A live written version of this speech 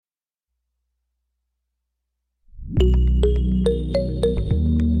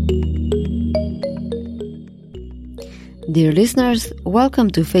Dear listeners, welcome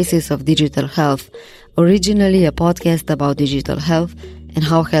to Faces of Digital Health, originally a podcast about digital health and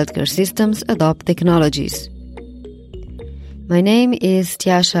how healthcare systems adopt technologies. My name is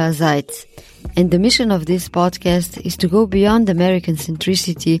Tjasa Zaitz, and the mission of this podcast is to go beyond American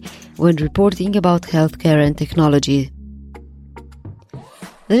centricity when reporting about healthcare and technology.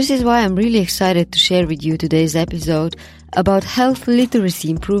 This is why I'm really excited to share with you today's episode about health literacy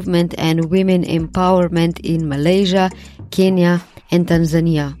improvement and women empowerment in Malaysia, Kenya, and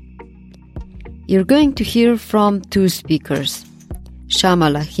Tanzania. You're going to hear from two speakers,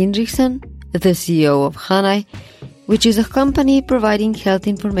 Shamala Hindrickson, the CEO of Hanai, which is a company providing health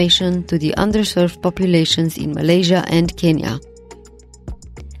information to the underserved populations in Malaysia and Kenya.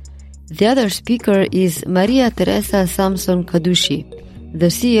 The other speaker is Maria Teresa Samson Kadushi, the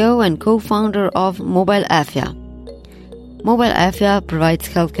CEO and co-founder of Mobile Afya. Mobile Afya provides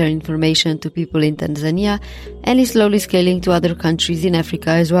healthcare information to people in Tanzania and is slowly scaling to other countries in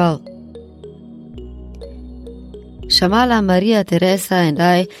Africa as well. Shamala, Maria Teresa, and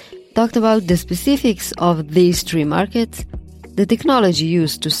I talked about the specifics of these three markets, the technology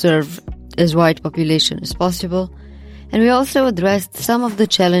used to serve as wide population as possible, and we also addressed some of the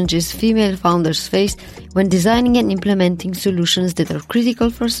challenges female founders face when designing and implementing solutions that are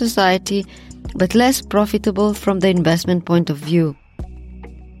critical for society but less profitable from the investment point of view.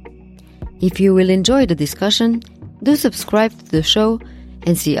 If you will enjoy the discussion, do subscribe to the show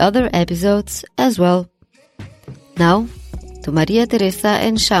and see other episodes as well. Now, to Maria Teresa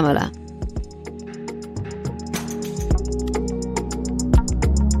and Shamala.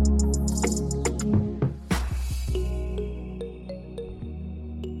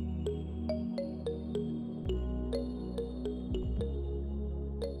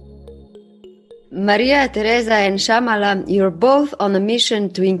 Maria Teresa and Shamala, you're both on a mission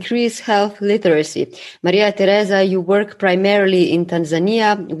to increase health literacy. Maria Teresa, you work primarily in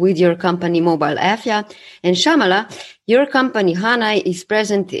Tanzania with your company Mobile Afya, and Shamala, your company Hanai is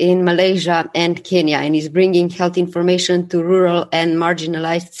present in Malaysia and Kenya and is bringing health information to rural and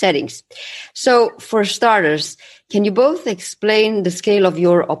marginalized settings. So, for starters, can you both explain the scale of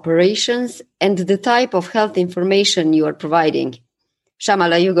your operations and the type of health information you are providing?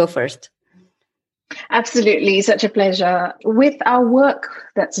 Shamala, you go first. Absolutely. Such a pleasure. With our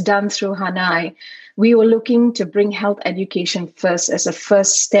work that's done through Hanai, we were looking to bring health education first as a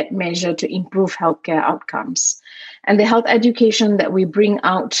first step measure to improve healthcare outcomes. And the health education that we bring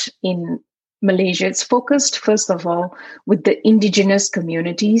out in Malaysia, it's focused, first of all, with the indigenous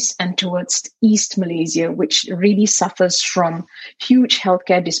communities and towards East Malaysia, which really suffers from huge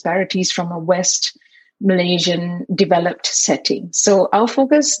healthcare disparities from a West Malaysian developed setting. So our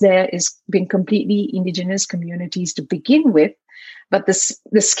focus there is been completely indigenous communities to begin with, but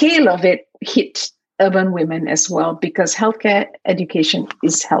the scale of it hit urban women as well, because healthcare education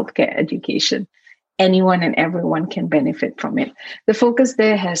is healthcare education. Anyone and everyone can benefit from it. The focus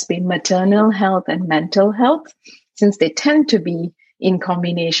there has been maternal health and mental health, since they tend to be in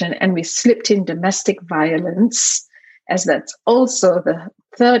combination, and we slipped in domestic violence, as that's also the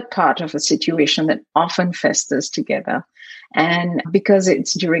third part of a situation that often festers together. And because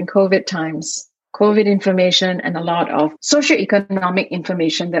it's during COVID times, COVID information and a lot of socioeconomic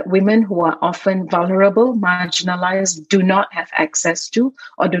information that women who are often vulnerable, marginalized, do not have access to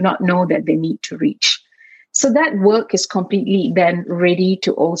or do not know that they need to reach. So that work is completely then ready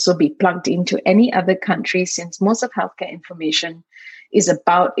to also be plugged into any other country, since most of healthcare information is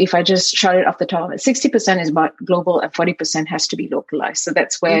about, if I just shout it off the top, 60% is about global and 40% has to be localized. So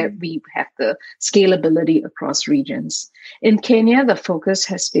that's where we have the scalability across regions. In Kenya, the focus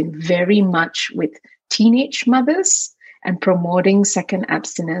has been very much with teenage mothers and promoting second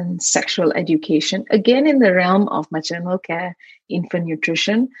abstinence sexual education, again in the realm of maternal care, infant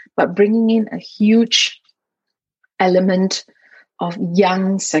nutrition, but bringing in a huge element of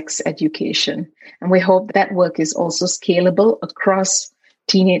young sex education. And we hope that work is also scalable across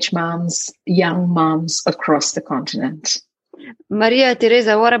teenage moms, young moms across the continent. Maria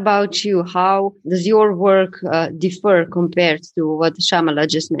Teresa, what about you? How does your work differ compared to what Shamala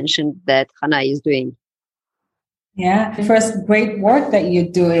just mentioned that Hanai is doing? Yeah, first, great work that you're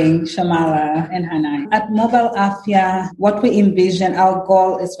doing, Shamala and Hanai. At Mobile Afya, what we envision, our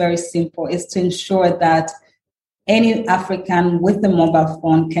goal is very simple, is to ensure that any African with a mobile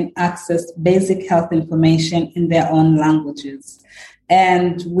phone can access basic health information in their own languages.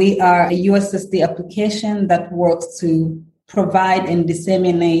 And we are a USSD application that works to provide and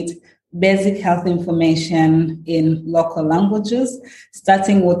disseminate basic health information in local languages,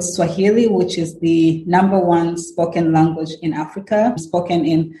 starting with Swahili, which is the number one spoken language in Africa, spoken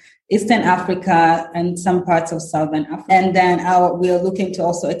in Eastern Africa and some parts of Southern Africa. And then we are looking to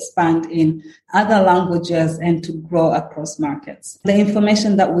also expand in other languages and to grow across markets. The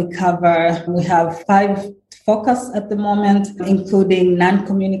information that we cover, we have 5 focus at the moment, including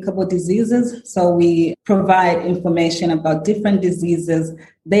non-communicable diseases. So we provide information about different diseases,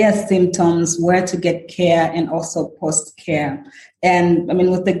 their symptoms, where to get care, and also post-care. And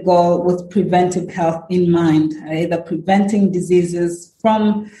with the goal, with preventive health in mind, either preventing diseases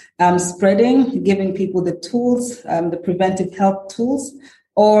from spreading, giving people the tools, the preventive health tools,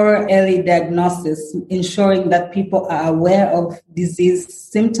 or early diagnosis, ensuring that people are aware of disease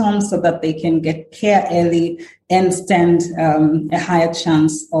symptoms so that they can get care early and stand a higher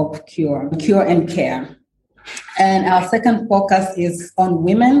chance of cure and care. And our second focus is on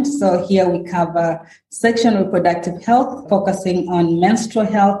women. So here we cover sexual and reproductive health, focusing on menstrual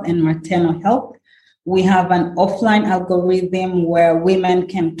health and maternal health. We have an offline algorithm where women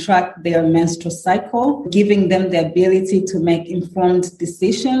can track their menstrual cycle, giving them the ability to make informed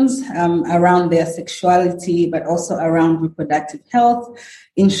decisions around their sexuality, but also around reproductive health,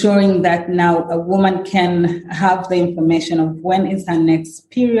 ensuring that now a woman can have the information of when is her next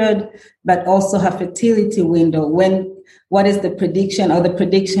period, but also her fertility window, what is the prediction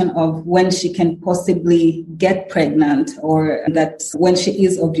of when she can possibly get pregnant, or that when she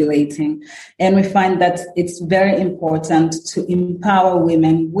is ovulating. And we find that it's very important to empower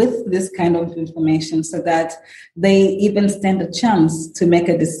women with this kind of information so that they even stand a chance to make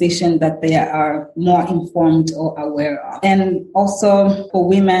a decision that they are more informed or aware of. And also for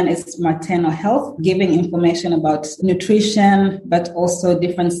women, it's maternal health, giving information about nutrition, but also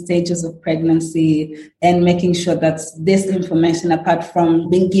different stages of pregnancy, and making sure that this information, apart from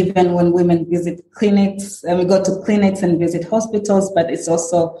being given when women visit clinics, and we go to clinics and visit hospitals, but it's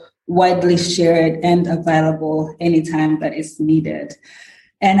also widely shared and available anytime that is needed.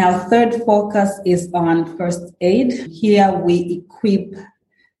 And our third focus is on first aid. Here we equip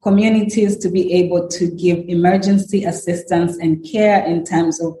communities to be able to give emergency assistance and care in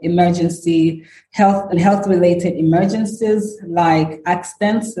terms of emergency health and health-related emergencies like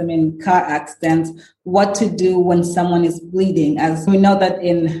accidents, car accidents, what to do when someone is bleeding. As we know that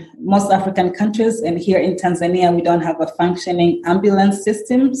in most African countries and here in Tanzania, we don't have a functioning ambulance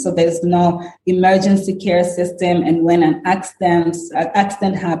system, so there's no emergency care system. And when an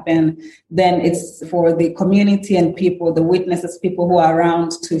accident happens, then it's for the community and people, the witnesses, people who are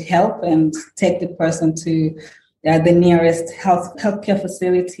around to help and take the person to the nearest healthcare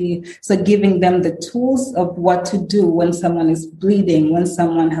facility. So giving them the tools of what to do when someone is bleeding, when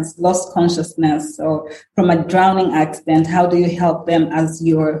someone has lost consciousness, or from a drowning accident, how do you help them as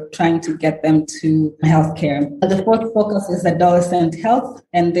you're trying to get them to healthcare? The fourth focus is adolescent health.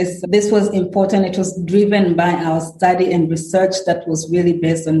 And this was important. It was driven by our study and research that was really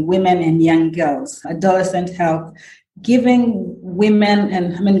based on women and young girls. Adolescent health, giving women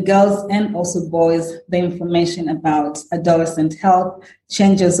and girls and also boys the information about adolescent health,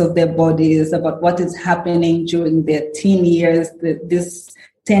 changes of their bodies, about what is happening during their teen years, this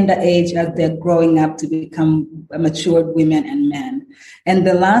tender age as they're growing up to become matured women and men. And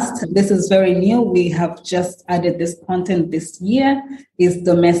the last, this is very new, we have just added this content this year, is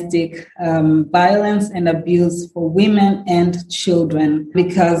domestic violence and abuse for women and children,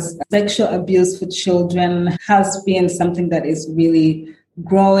 because sexual abuse for children has been something that is really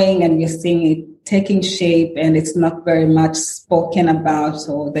growing, and we're seeing it taking shape, and it's not very much spoken about,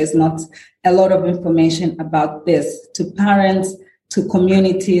 or there's not a lot of information about this to parents, to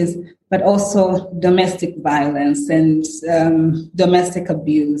communities, but also domestic violence and domestic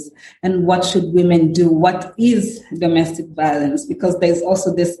abuse. And what should women do? What is domestic violence? Because there's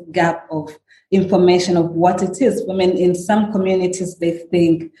also this gap of information of what it is. Women in some communities, they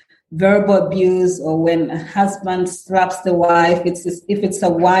think verbal abuse, or when a husband slaps the wife, if it's a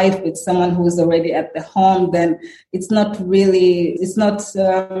wife, it's someone who's already at the home, then it's not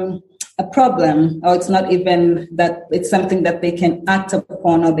a problem, or it's not even that it's something that they can act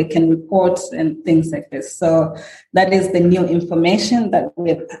upon or they can report and things like this. So that is the new information that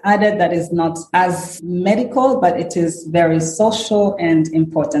we've added that is not as medical, but it is very social and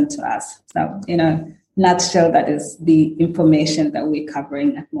important to us. So in a nutshell, that is the information that we're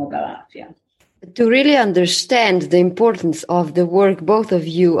covering at Mobile Afya. To really understand the importance of the work both of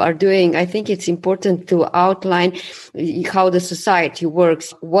you are doing, I think it's important to outline how the society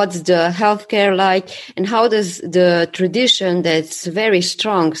works, what's the healthcare like, and how does the tradition that's very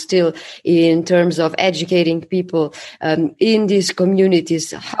strong still in terms of educating people in these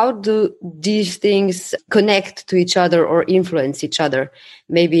communities, how do these things connect to each other or influence each other?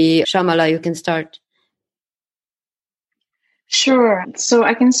 Maybe Shamala, you can start. Sure. So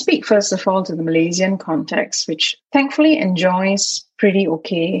I can speak first of all to the Malaysian context, which thankfully enjoys pretty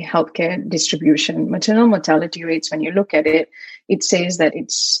okay healthcare distribution. Maternal mortality rates, when you look at it, it says that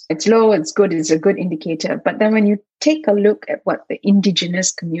it's low, it's good, it's a good indicator. But then when you take a look at what the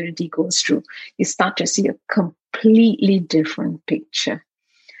indigenous community goes through, you start to see a completely different picture.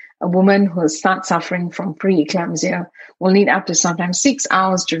 A woman who starts suffering from preeclampsia will need up to sometimes 6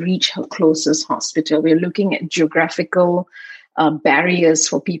 hours to reach her closest hospital. We're looking at geographical barriers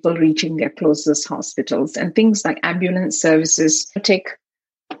for people reaching their closest hospitals, and things like ambulance services could take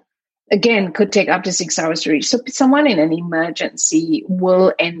up to 6 hours to reach. So someone in an emergency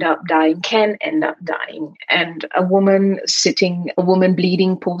will end up dying, can end up dying. And a woman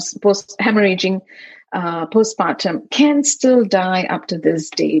bleeding, hemorrhaging, postpartum can still die up to this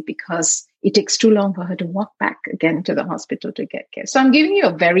day because it takes too long for her to walk back again to the hospital to get care. So I'm giving you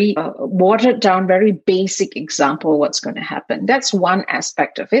a very watered down, very basic example of what's going to happen. That's one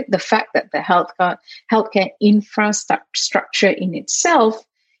aspect of it. The fact that the healthcare infrastructure in itself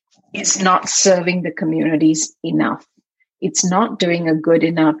is not serving the communities enough. It's not doing a good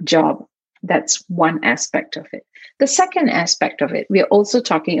enough job. That's one aspect of it. The second aspect of it, we are also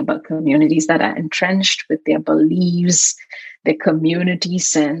talking about communities that are entrenched with their beliefs, their community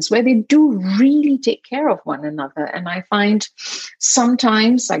sense, where they do really take care of one another. And I find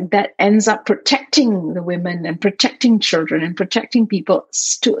sometimes like that ends up protecting the women and protecting children and protecting people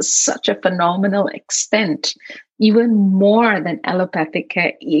to such a phenomenal extent, even more than allopathic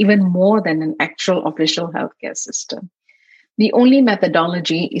care, even more than an actual official healthcare system. The only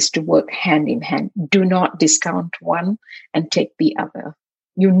methodology is to work hand in hand. Do not discount one and take the other.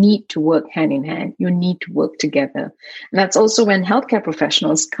 You need to work hand in hand. You need to work together. And that's also when healthcare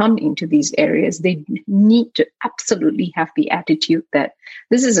professionals come into these areas, they need to absolutely have the attitude that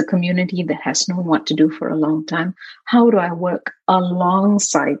this is a community that has known what to do for a long time. How do I work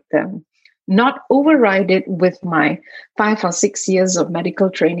alongside them? Not override it with my 5 or 6 years of medical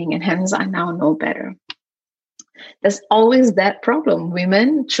training and hence I now know better. There's always that problem.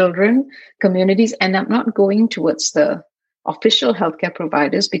 Women, children, communities end up not going towards the official healthcare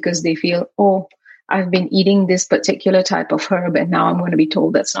providers because they feel, oh, I've been eating this particular type of herb and now I'm going to be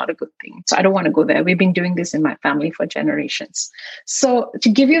told that's not a good thing. So I don't want to go there. We've been doing this in my family for generations. So to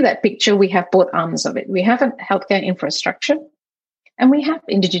give you that picture, we have both arms of it. We have a healthcare infrastructure and we have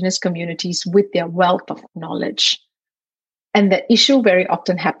indigenous communities with their wealth of knowledge. And the issue very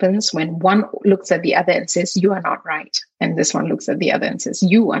often happens when one looks at the other and says, you are not right. And this one looks at the other and says,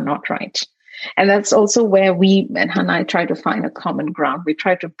 you are not right. And that's also where we and Hanai try to find a common ground.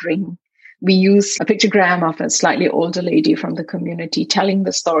 We use a pictogram of a slightly older lady from the community telling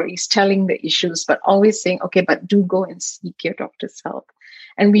the stories, telling the issues, but always saying, okay, but do go and seek your doctor's help.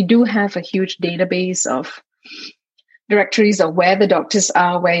 And we do have a huge database of directories of where the doctors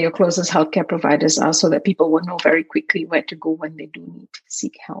are, where your closest healthcare providers are, so that people will know very quickly where to go when they do need to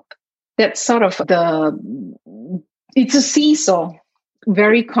seek help. That's sort of it's a seesaw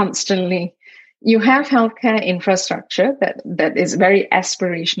very constantly. You have healthcare infrastructure that is very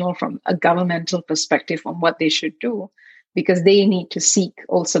aspirational from a governmental perspective on what they should do, because they need to seek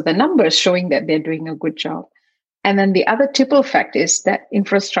also the numbers showing that they're doing a good job. And then the other tipple fact is that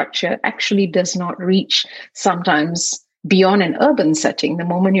infrastructure actually does not reach sometimes beyond an urban setting. The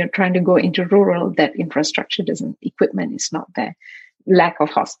moment you're trying to go into rural, that infrastructure equipment is not there. Lack of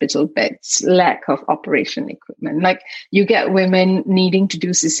hospital beds, lack of operation equipment. Like you get women needing to do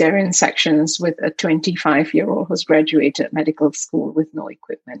cesarean sections with a 25-year-old who's graduated medical school with no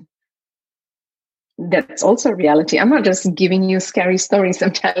equipment. That's also a reality. I'm not just giving you scary stories.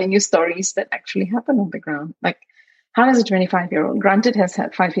 I'm telling you stories that actually happen on the ground. Like, how is a 25-year-old, granted has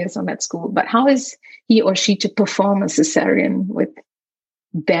had 5 years of med school, but how is he or she to perform a cesarean with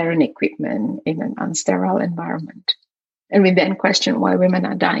barren equipment in an unsterile environment? And we then question why women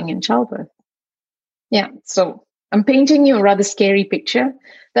are dying in childbirth. Yeah, so I'm painting you a rather scary picture.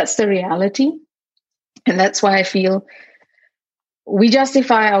 That's the reality. And that's why I feel we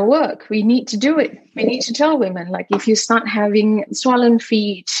justify our work. We need to do it. We need to tell women, like, if you start having swollen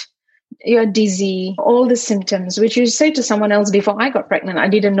feet, you're dizzy, all the symptoms, which you say to someone else, before I got pregnant, I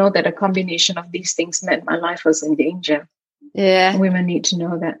didn't know that a combination of these things meant my life was in danger. Yeah. Women need to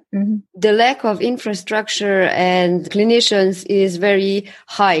know that. Mm-hmm. The lack of infrastructure and clinicians is very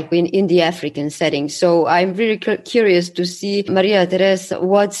high in the African setting. So I'm very curious to see, Maria Teresa,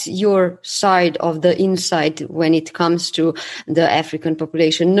 what's your side of the insight when it comes to the African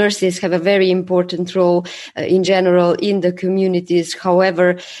population? Nurses have a very important role in general in the communities.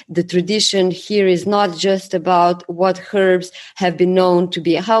 However, the tradition here is not just about what herbs have been known to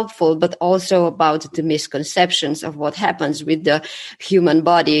be helpful, but also about the misconceptions of what happens happens with the human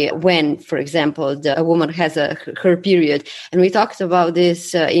body when, for example, a woman has her period. And we talked about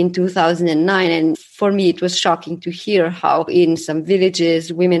this in 2009. And for me, it was shocking to hear how in some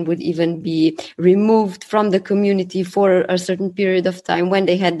villages, women would even be removed from the community for a certain period of time when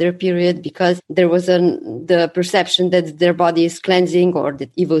they had their period, because there was the perception that their body is cleansing or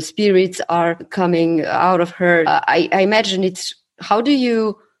that evil spirits are coming out of her. I imagine how do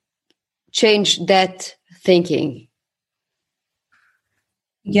you change that thinking?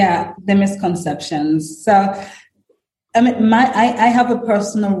 Yeah, the misconceptions. So, I mean, I have a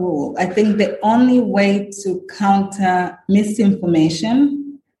personal rule. I think the only way to counter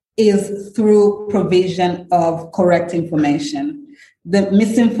misinformation is through provision of correct information. The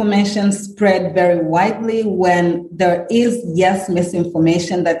misinformation spread very widely when there is, yes,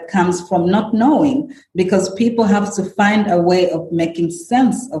 misinformation that comes from not knowing, because people have to find a way of making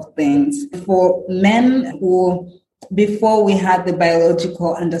sense of things. For men who, before we had the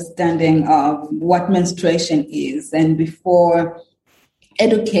biological understanding of what menstruation is, and before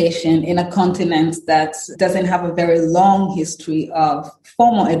education in a continent that doesn't have a very long history of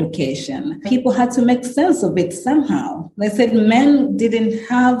formal education, people had to make sense of it somehow. They said men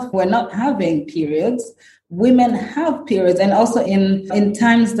were not having periods. Women have periods, and also in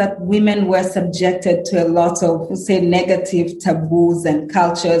times that women were subjected to a lot of, say, negative taboos and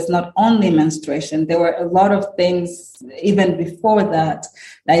cultures, not only menstruation. There were a lot of things even before that.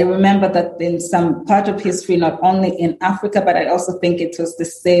 I remember that in some part of history, not only in Africa, but I also think it was the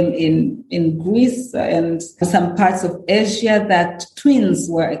same in Greece and some parts of Asia, that twins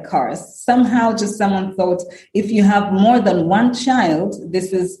were a curse. Somehow just someone thought, if you have more than one child,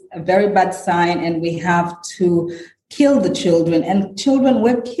 this is a very bad sign, and we have to kill the children. And children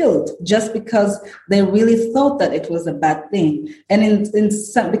were killed just because they really thought that it was a bad thing. And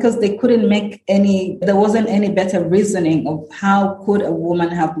because they couldn't there wasn't any better reasoning of how could a woman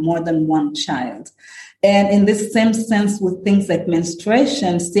have more than one child. And in this same sense with things like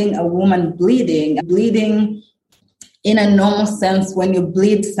menstruation, seeing a woman bleeding in a normal sense, when you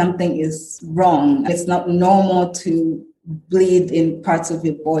bleed, something is wrong. It's not normal to bleed in parts of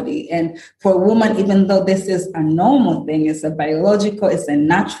your body. And for a woman, even though this is a normal thing, it's a biological, it's a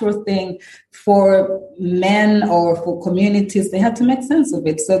natural thing, for men or for communities, they had to make sense of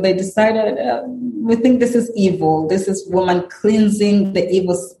it. So they decided, we think this is evil. This is woman cleansing the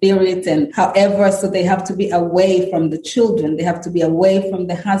evil spirit. And however, so they have to be away from the children. They have to be away from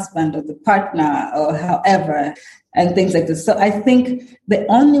the husband or the partner or however, and things like this. So I think the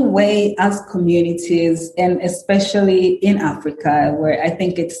only way as communities, and especially in Africa, where I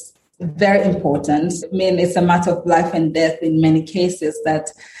think it's very important, I mean, it's a matter of life and death in many cases,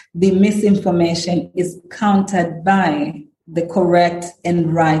 that the misinformation is countered by the correct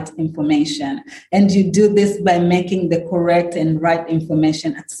and right information. And you do this by making the correct and right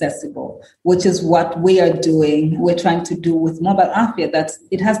information accessible, which is what we are doing. We're trying to do with Mobile Afya, that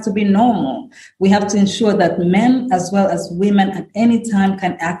it has to be normal. We have to ensure that men as well as women at any time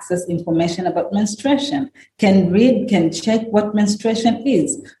can access information about menstruation, can read, can check what menstruation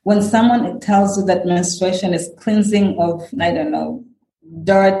is. When someone tells you that menstruation is cleansing of,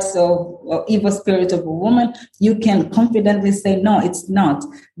 dirt or evil spirit of a woman, you can confidently say, no, it's not.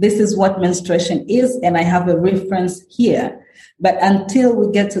 This is what menstruation is, and I have a reference here. But until we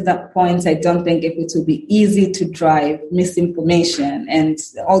get to that point, I don't think it will be easy to drive misinformation and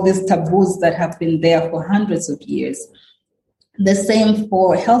all these taboos that have been there for hundreds of years. The same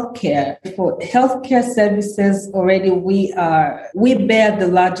for healthcare. For healthcare services, already we bear the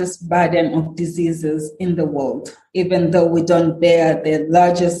largest burden of diseases in the world, even though we don't bear the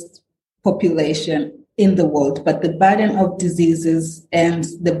largest population in the world. But the burden of diseases and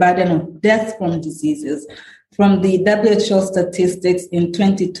the burden of death from diseases, from the WHO statistics in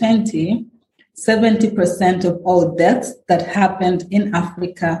 2020, 70% of all deaths that happened in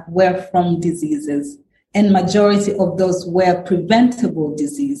Africa were from diseases, and majority of those were preventable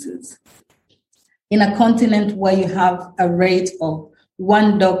diseases. In a continent where you have a rate of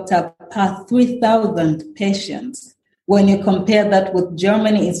 1 doctor per 3,000 patients, when you compare that with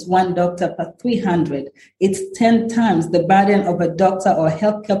Germany, it's 1 doctor per 300. It's 10 times the burden of a doctor or a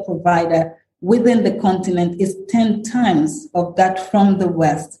healthcare provider within the continent is 10 times of that from the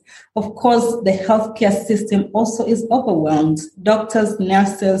West. Of course, the healthcare system also is overwhelmed. Doctors,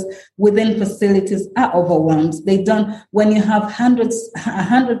 nurses within facilities are overwhelmed. When you have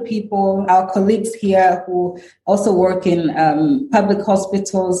 100 people, our colleagues here who also work in public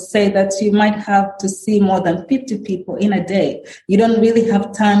hospitals say that you might have to see more than 50 people in a day. You don't really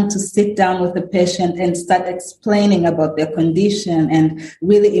have time to sit down with the patient and start explaining about their condition and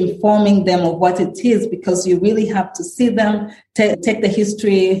really informing them of what it is, because you really have to see them, take the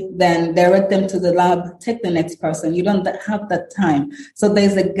history, then direct them to the lab, take the next person. You don't have that time. So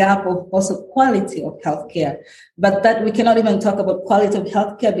there's a gap of also quality of healthcare. But that we cannot even talk about quality of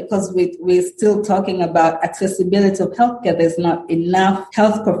healthcare because we're still talking about accessibility of healthcare. There's not enough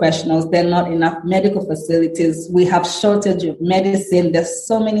health professionals. There are not enough medical facilities. We have shortage of medicine. There's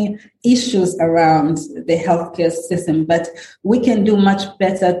so many issues around the healthcare system, but we can do much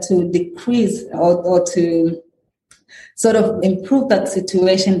better to decrease or to sort of improve that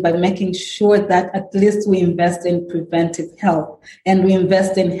situation by making sure that at least we invest in preventive health and we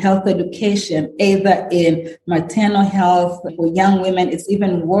invest in health education, either in maternal health for young women. It's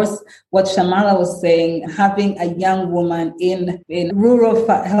even worse what Shamala was saying, having a young woman in rural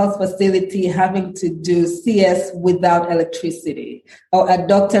health facility having to do CS without electricity, or a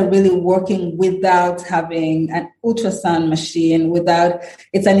doctor really working without having an ultrasound machine,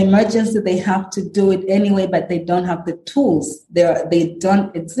 it's an emergency. They have to do it anyway, but they don't have the tools. They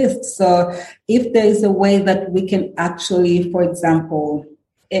don't exist. So if there is a way that we can actually, for example,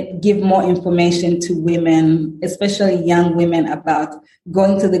 give more information to women, especially young women, about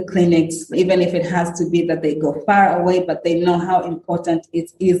going to the clinics, even if it has to be that they go far away, but they know how important it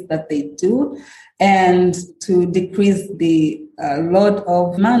is that they do, and to decrease the load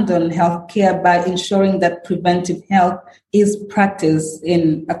of demand on healthcare by ensuring that preventive health is practiced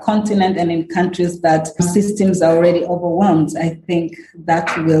in a continent and in countries that systems are already overwhelmed. I think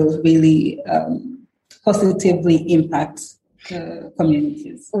that will really positively impact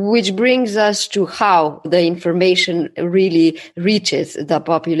communities. Which brings us to how the information really reaches the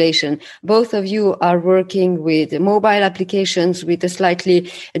population. Both of you are working with mobile applications with a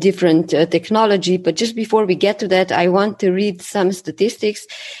slightly different technology. But just before we get to that, I want to read some statistics.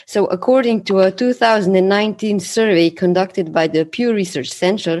 So according to a 2019 survey conducted by the Pew Research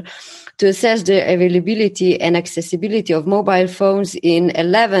Center, to assess the availability and accessibility of mobile phones in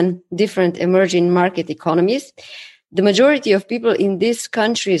 11 different emerging market economies, the majority of people in these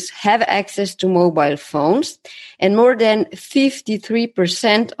countries have access to mobile phones, and more than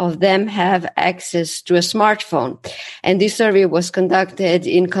 53% of them have access to a smartphone. And this survey was conducted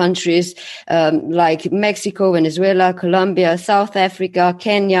in countries like Mexico, Venezuela, Colombia, South Africa,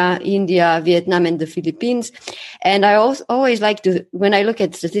 Kenya, India, Vietnam, and the Philippines. And I always like to, when I look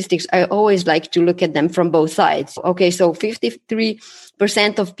at statistics, I always like to look at them from both sides. Okay, so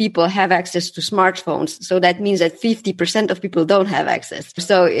 53% of people have access to smartphones. So that means that 50% of people don't have access.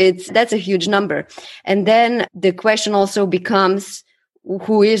 So that's a huge number. And then the question also becomes,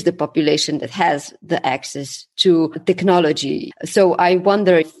 who is the population that has the access to technology? So I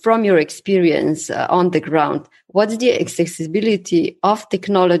wonder, from your experience on the ground, what's the accessibility of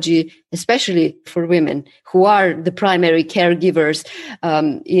technology, especially for women who are the primary caregivers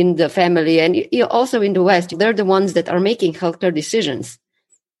in the family and also in the West? They're the ones that are making healthcare decisions.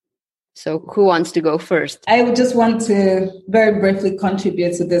 So who wants to go first? I would just want to very briefly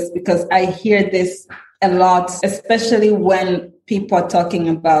contribute to this because I hear this a lot, especially when people are talking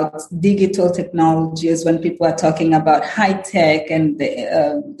about digital technologies, when people are talking about high tech and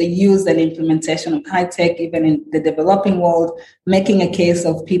the use and implementation of high tech, even in the developing world, making a case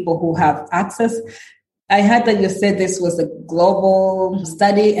of people who have access. I heard that you said this was a global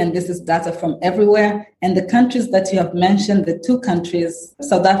study and this is data from everywhere. And the countries that you have mentioned, the two countries,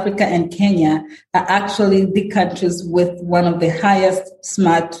 South Africa and Kenya, are actually the countries with one of the highest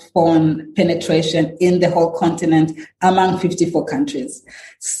smartphone penetration in the whole continent among 54 countries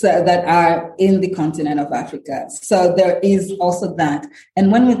that are in the continent of Africa. So there is also that.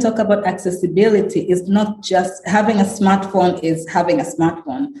 And when we talk about accessibility, it's not just having a smartphone is having a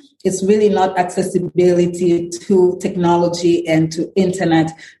smartphone. It's really not accessibility to technology and to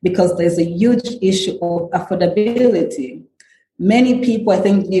internet because there's a huge issue of affordability. Many people, I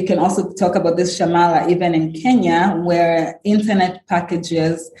think you can also talk about this, Shamala, even in Kenya, where internet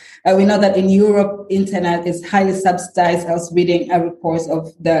packages, we know that in Europe, internet is highly subsidized. I was reading a report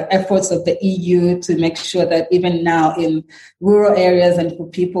of the efforts of the EU to make sure that even now in rural areas and for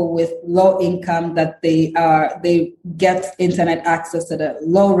people with low income, that they get internet access at a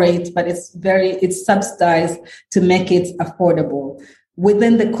low rate, but it's subsidized to make it affordable.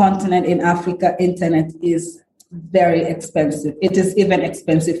 Within the continent in Africa, internet is very expensive. It is even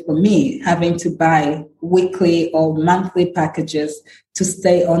expensive for me, having to buy weekly or monthly packages to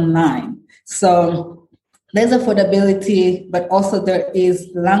stay online. So there's affordability, but also there is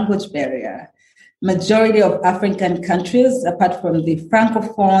language barrier. majority of African countries, apart from the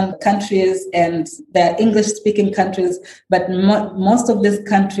Francophone countries and the English-speaking countries, but most of these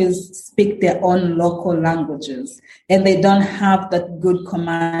countries speak their own local languages, and they don't have that good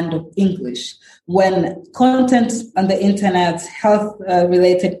command of English. When content on the internet,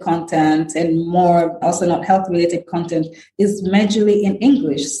 health-related content and more, also not health-related content, is majorly in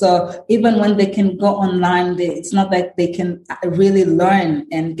English. So even when they can go online, it's not like they can really learn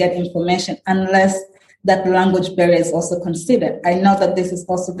and get information unless that language barrier is also considered. I know that this is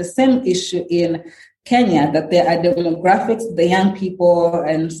also the same issue in Kenya, that there are demographics, the young people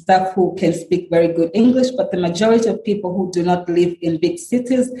and stuff who can speak very good English, but the majority of people who do not live in big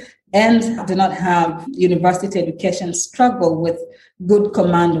cities and do not have university education struggle with good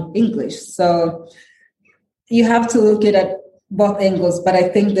command of English. So you have to look at it both angles, but I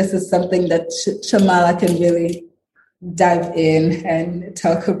think this is something that Shamala can really dive in and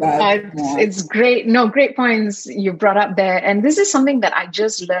talk about more. It's great. No, great points you brought up there. And this is something that I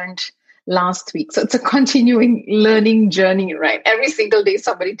just learned last week. So it's a continuing learning journey, right? Every single day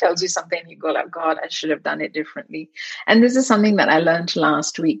somebody tells you something and you go like, God, I should have done it differently. And this is something that I learned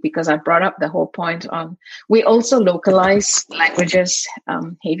last week because I brought up the whole point on, we also localize languages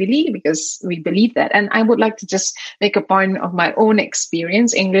heavily because we believe that. And I would like to just make a point of my own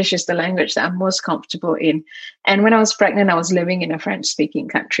experience. English is the language that I'm most comfortable in. And when I was pregnant, I was living in a French-speaking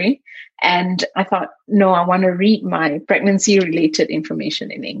country. And I thought, no, I want to read my pregnancy-related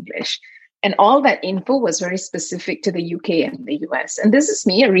information in English. And all that info was very specific to the UK and the US. And this is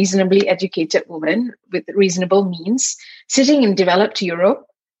me, a reasonably educated woman with reasonable means, sitting in developed Europe,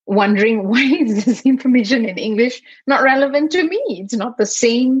 wondering why is this information in English not relevant to me? It's not the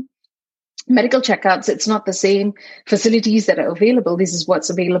same medical checkups. It's not the same facilities that are available. This is what's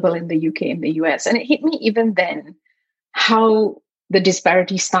available in the UK and the US. And it hit me even then how the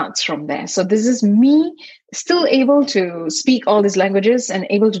disparity starts from there. So this is me still able to speak all these languages and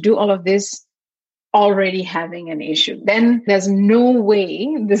able to do all of this already having an issue. Then there's no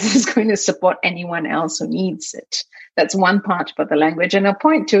way this is going to support anyone else who needs it. That's one part about the language. And a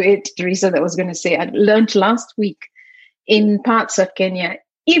point to it, Teresa, that I was going to say, I learned last week in parts of Kenya,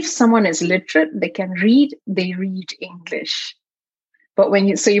 if someone is literate, they can read, they read English. But when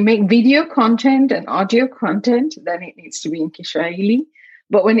you make video content and audio content, then it needs to be in Kiswahili.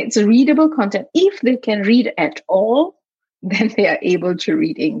 But when it's a readable content, if they can read at all, then they are able to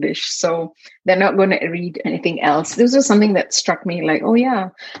read English. So they're not going to read anything else. This was something that struck me like, oh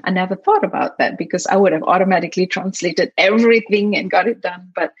yeah, I never thought about that because I would have automatically translated everything and got it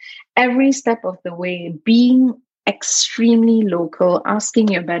done. But every step of the way, being extremely local, asking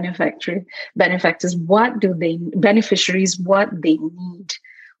your beneficiaries, beneficiaries what they need,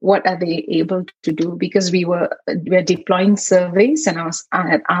 what are they able to do? Because we're deploying surveys, and I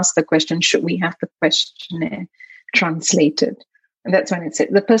had asked the question, should we have the questionnaire translated? And that's when it said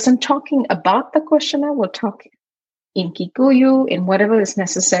the person talking about the questionnaire will talk in Kikuyu, in whatever is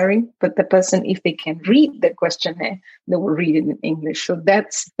necessary, but the person, if they can read the questionnaire, they will read it in English. So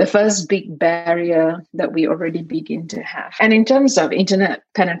that's the first big barrier that we already begin to have. And in terms of internet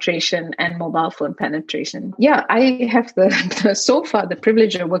penetration and mobile phone penetration, yeah, I have so far the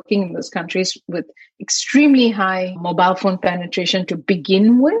privilege of working in those countries with extremely high mobile phone penetration to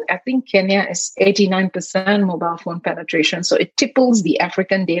begin with. I think Kenya is 89% mobile phone penetration. So it tipples the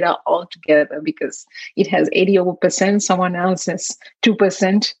African data altogether because it has 80%. Someone else has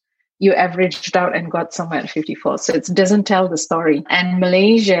 2%. You averaged out and got somewhere at 54. So it doesn't tell the story. And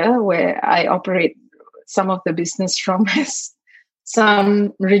Malaysia, where I operate some of the business from, has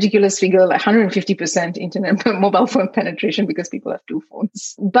some ridiculous figure like 150% internet mobile phone penetration because people have two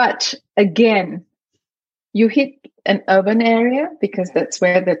phones. But again, you hit an urban area because that's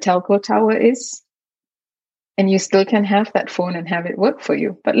where the telco tower is. And you still can have that phone and have it work for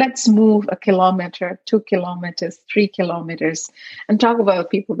you. But let's move a kilometer, 2 kilometers, 3 kilometers, and talk about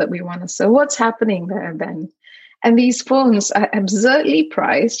people that we want to serve. What's happening there then? And these phones are absurdly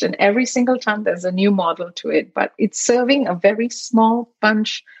priced, and every single time there's a new model to it, but it's serving a very small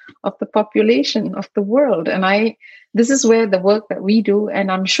bunch of the population of the world. And this is where the work that we do,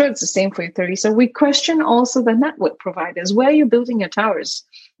 and I'm sure it's the same for you, Teresa, we question also the network providers. Where are you building your towers?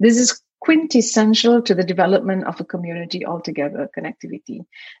 This is quintessential to the development of a community altogether, connectivity,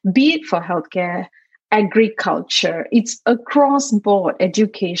 be it for healthcare, agriculture, it's across board,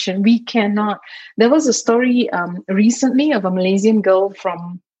 education. We cannot. There was a story recently of a Malaysian girl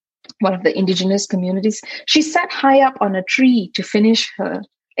from one of the indigenous communities. She sat high up on a tree to finish her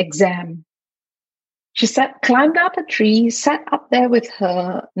exam. She climbed up a tree, sat up there with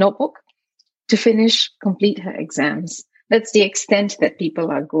her notebook to complete her exams. That's the extent that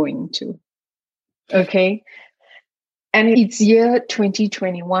people are going to. Okay. And it's year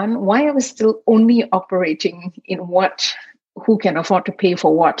 2021. Why are we still only operating in who can afford to pay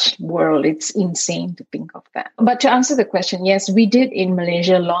for what world? It's insane to think of that. But to answer the question, yes, we did in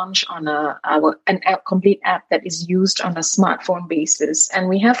Malaysia launch on an complete app that is used on a smartphone basis. And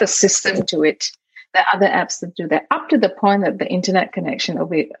we have a system to it. There are other apps that do that. Up to the point that the internet connection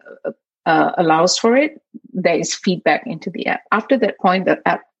allows for it, there is feedback into the app. After that point, the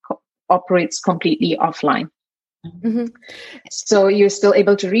app operates completely offline. Mm-hmm. So you're still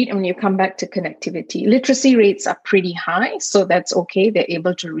able to read, and when you come back to connectivity, literacy rates are pretty high, so that's okay. They're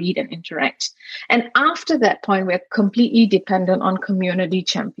able to read and interact. And after that point, we're completely dependent on community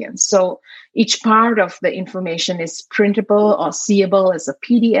champions. So each part of the information is printable or seeable as a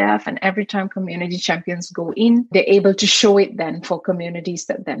PDF. And every time community champions go in, they're able to show it then for communities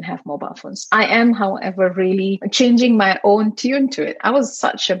that then have mobile phones. I am, however, really changing my own tune to it. I was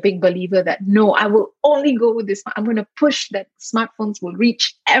such a big believer that, no, I will only go with this. I'm going to push that smartphones will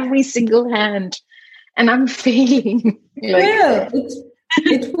reach every single hand. And I'm failing.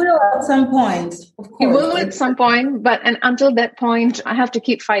 It will at some point, of course. It will at some point, and until that point, I have to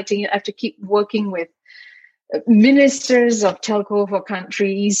keep fighting it. I have to keep working with ministers of telco for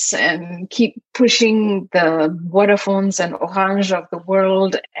countries and keep pushing the Vodafones and Orange of the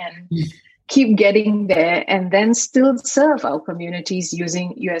world and keep getting there, and then still serve our communities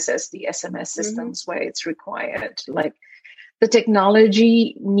using USSD SMS systems where it's required. Like, the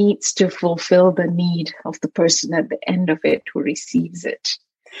technology needs to fulfill the need of the person at the end of it who receives it.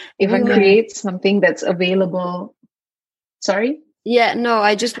 If I create something that's available, sorry? Yeah, no,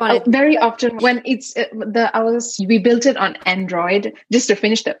 I just wanted very often when it's we built it on Android, just to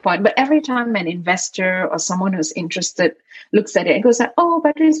finish that point. But every time an investor or someone who's interested looks at it and goes like, "Oh,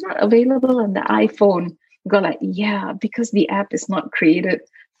 but it's not available on the iPhone," you go like, "Yeah, because the app is not created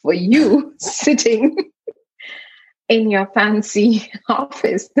for you sitting in your fancy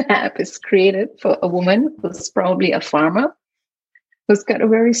office. The app is created for a woman who's probably a farmer, who's got a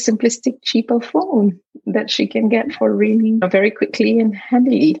very simplistic, cheaper phone that she can get for really very quickly and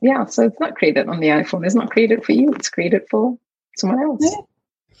handily." Yeah, so it's not created on the iPhone. It's not created for you. It's created for someone else.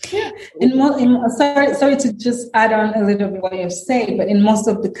 Yeah. Sorry to just add on a little bit what you say, but in most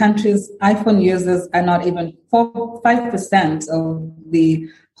of the countries, iPhone users are not even 5% of the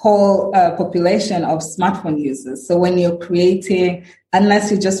whole population of smartphone users. So when you're creating,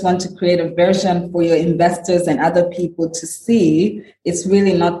 unless you just want to create a version for your investors and other people to see, it's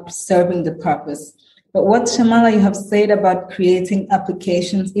really not serving the purpose. But what, Shamala, you have said about creating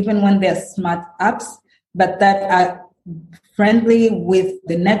applications, even when they're smart apps, but that are friendly with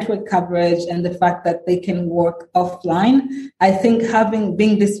the network coverage and the fact that they can work offline. I think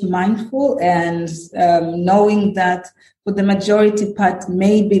being this mindful and knowing that for the majority part,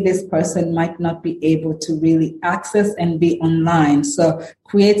 maybe this person might not be able to really access and be online. So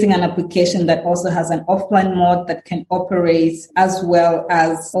creating an application that also has an offline mode that can operate as well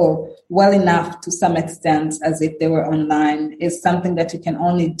as, or well enough to some extent as if they were online, is something that you can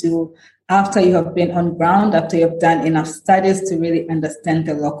only do after you have been on ground, after you've done enough studies to really understand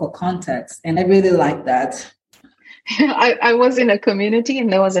the local context. And I really like that. I was in a community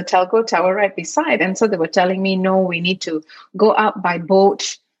and there was a telco tower right beside. And so they were telling me, no, we need to go up by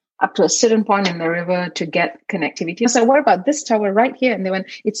boat up to a certain point in the river to get connectivity. I said, what about this tower right here? And they went,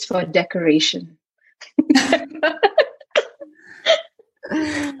 it's for decoration.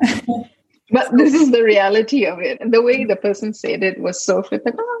 But this is the reality of it. And the way the person said it was so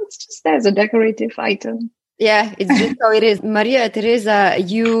flippant. Oh, it's just there as a decorative item. Yeah, it's just how it is. Maria Teresa,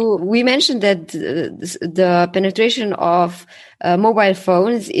 we mentioned that the penetration of mobile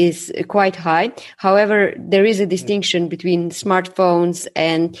phones is quite high. However, there is a distinction between smartphones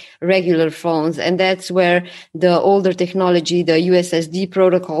and regular phones. And that's where the older technology, the USSD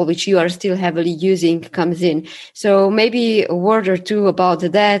protocol, which you are still heavily using, comes in. So maybe a word or two about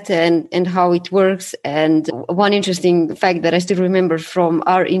that and how it works. And one interesting fact that I still remember from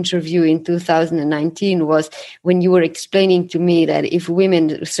our interview in 2019 was when you were explaining to me that if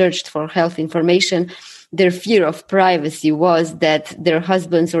women searched for health information, their fear of privacy was that their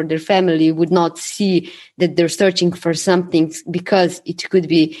husbands or their family would not see that they're searching for something because it could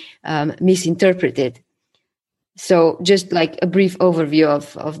be misinterpreted. So just like a brief overview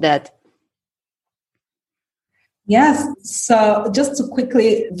of that. Yes. So just to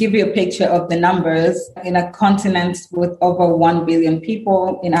quickly give you a picture of the numbers, in a continent with over 1 billion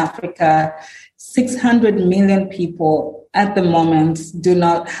people in Africa, 600 million people at the moment do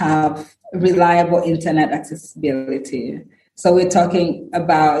not have reliable internet accessibility. So we're talking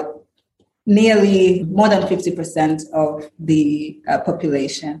about nearly more than 50% of the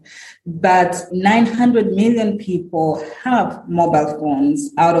population. But 900 million people have mobile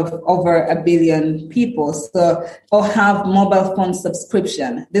phones out of over 1 billion people, or have mobile phone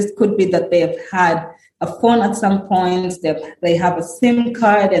subscription. This could be that they have had a phone at some point, they have a SIM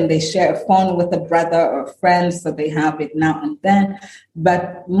card and they share a phone with a brother or a friend, so they have it now and then.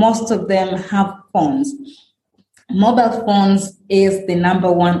 But most of them have phones. Mobile phones is the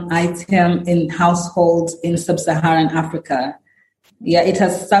number one item in households in sub-Saharan Africa. Yeah, it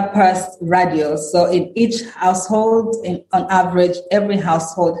has surpassed radio. So in each household, on average, every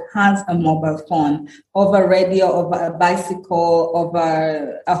household has a mobile phone, over radio, over a bicycle,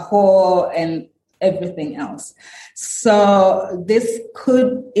 over a hoe, and everything else. So this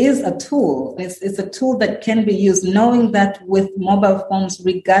is a tool. It's a tool that can be used, knowing that with mobile phones,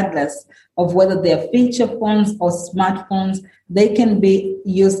 regardless of whether they're feature phones or smartphones, they can be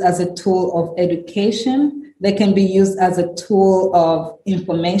used as a tool of education. They can be used as a tool of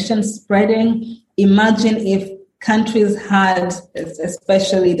information spreading. Imagine if countries had,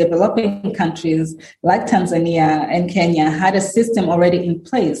 especially developing countries like Tanzania and Kenya, had a system already in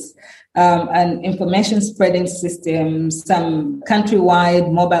place, an information spreading system, some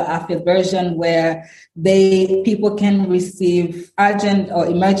countrywide mobile app version where people can receive urgent or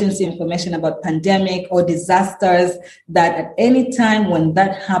emergency information about pandemic or disasters, that at any time when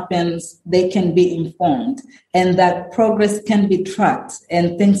that happens, they can be informed and that progress can be tracked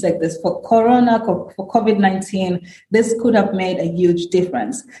and things like this. For COVID-19, this could have made a huge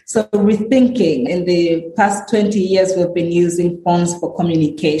difference. So rethinking, in the past 20 years, we've been using phones for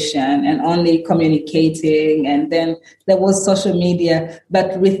communication and only communicating, and then there was social media,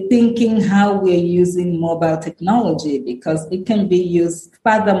 but rethinking how we're using mobile technology, because it can be used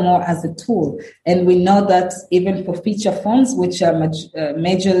furthermore as a tool. And we know that even for feature phones, which are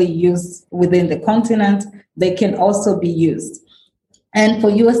majorly used within the continent, they can also be used. And for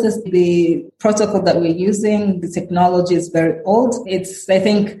USSD, the protocol that we're using, the technology is very old. I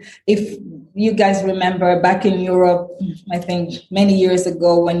think if you guys remember back in Europe, I think many years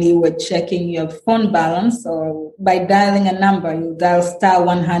ago, when you were checking your phone balance, or by dialing a number, you dial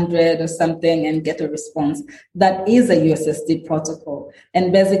 *100 or something and get a response. That is a USSD protocol.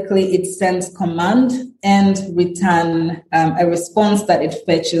 And basically it sends command and return a response that it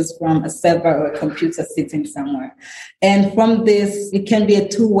fetches from a server or a computer sitting somewhere. And from this, it can be a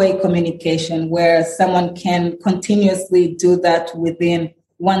two-way communication where someone can continuously do that within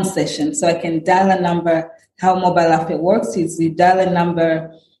one session. So I can dial a number. How mobile app works is you dial a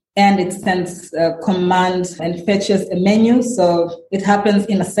number and it sends a command and fetches a menu. So it happens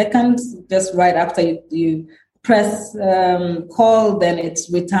in a second, just right after you press call, then it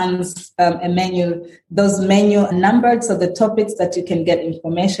returns a menu. Those menu are numbered, so the topics that you can get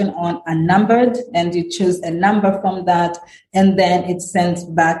information on are numbered, and you choose a number from that, and then it sends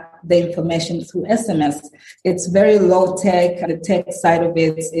back the information through SMS. It's very low tech. The tech side of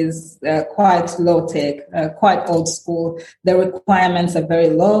it is quite low tech, quite old school. The requirements are very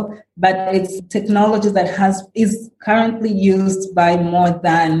low, but it's technology that is currently used by more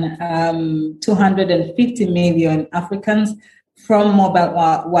than 250 million Africans from mobile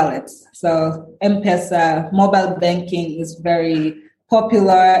wallets. So M-Pesa, mobile banking is very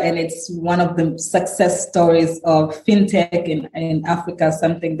popular, and it's one of the success stories of fintech in Africa,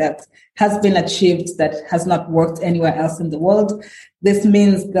 something that has been achieved that has not worked anywhere else in the world. This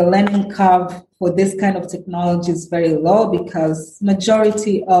means the learning curve for this kind of technology is very low, because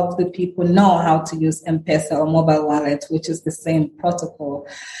majority of the people know how to use M-Pesa or mobile wallet, which is the same protocol.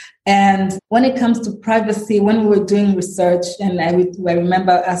 And when it comes to privacy, when we were doing research, and I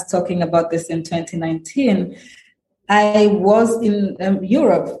remember us talking about this in 2019, I was in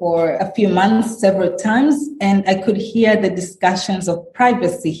Europe for a few months, several times, and I could hear the discussions of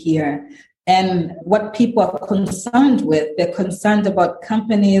privacy here and what people are concerned with. They're concerned about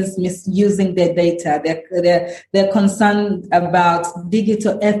companies misusing their data. They're concerned about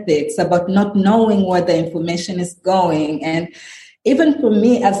digital ethics, about not knowing where the information is going. And even for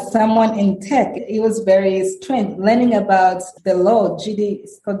me, as someone in tech, it was very strange learning about the law.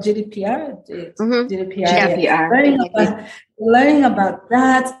 It's called GDPR. GDPR. Learning about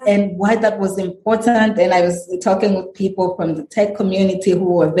that and why that was important. And I was talking with people from the tech community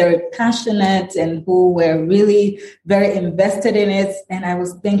who were very passionate and who were really very invested in it. And I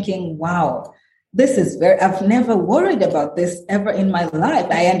was thinking, wow, this is I've never worried about this ever in my life.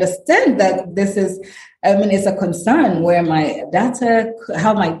 I understand that this is, it's a concern where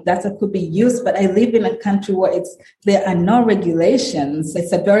how my data could be used, but I live in a country where there are no regulations.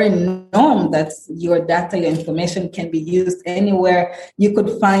 It's a very norm that your data, your information can be used anywhere. You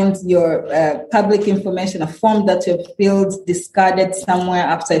could find your public information, a form that you've filled, discarded somewhere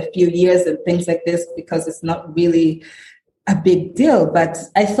after a few years and things like this, because it's not really a big deal. But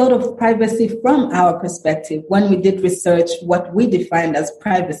I thought of privacy from our perspective when we did research. What we defined as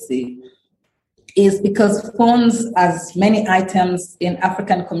privacy is because phones, as many items in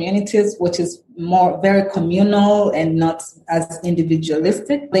African communities, which is very communal and not as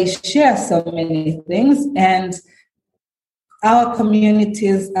individualistic, they share so many things. And our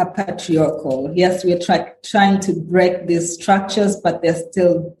communities are patriarchal. Yes, we're trying to break these structures, but they're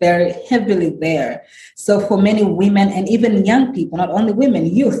still very heavily there. So for many women and even young people, not only women,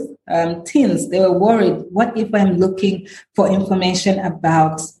 youth, teens, they were worried, what if I'm looking for information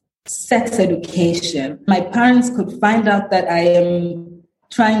about sex education? My parents could find out that I am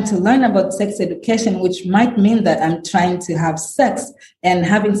trying to learn about sex education, which might mean that I'm trying to have sex, and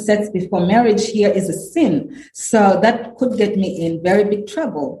having sex before marriage here is a sin. So that could get me in very big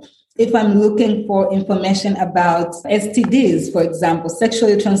trouble. If I'm looking for information about STDs, for example,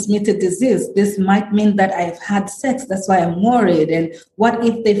 sexually transmitted disease, this might mean that I've had sex. That's why I'm worried. And what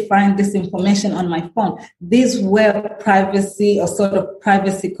if they find this information on my phone? These were privacy or sort of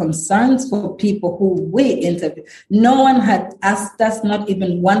privacy concerns for people who we interviewed. No one had asked us, not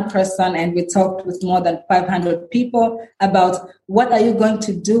even one person, and we talked with more than 500 people about what are you going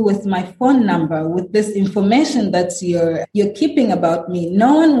to do with my phone number, with this information that you're keeping about me.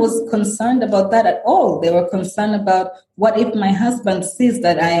 No one was concerned about that at all. They were concerned about, what if my husband sees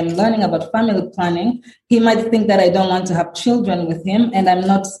that I am learning about family planning? He might think that I don't want to have children with him, and I'm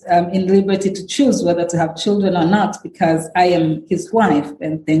not in liberty to choose whether to have children or not because I am his wife,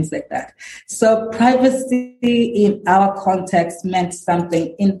 and things like that. So privacy in our context meant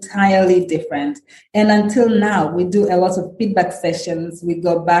something entirely different. And until now, we do a lot of feedback sessions. We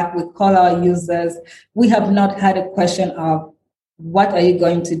go back, we call our users. We have not had a question of, what are you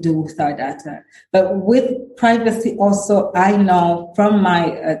going to do with our data? But with privacy also, I know from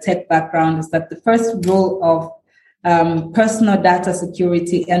my tech background is that the first rule of personal data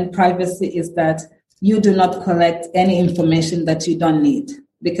security and privacy is that you do not collect any information that you don't need,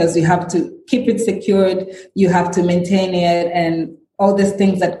 because you have to keep it secured, you have to maintain it, and all these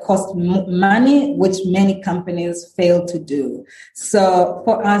things that cost money, which many companies fail to do. So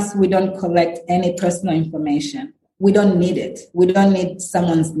for us, we don't collect any personal information. We don't need it. We don't need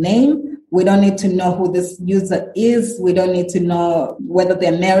someone's name. We don't need to know who this user is. We don't need to know whether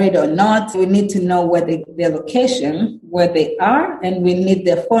they're married or not. We need to know their location, where they are, and we need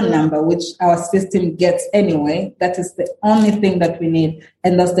their phone number, which our system gets anyway. That is the only thing that we need,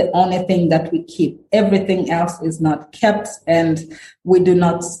 and that's the only thing that we keep. Everything else is not kept, and we do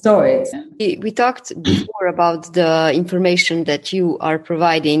not store it. We talked before about the information that you are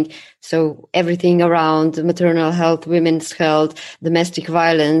providing. So everything around maternal health, women's health, domestic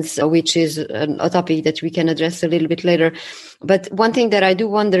violence, which is a topic that we can address a little bit later. But one thing that I do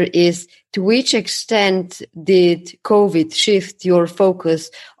wonder is, to which extent did COVID shift your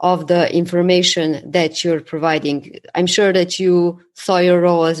focus of the information that you're providing? I'm sure that you saw your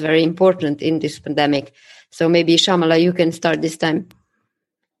role as very important in this pandemic. So maybe Shamala, you can start this time.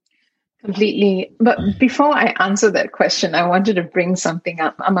 Completely. But before I answer that question, I wanted to bring something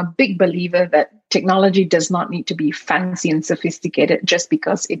up. I'm a big believer that technology does not need to be fancy and sophisticated just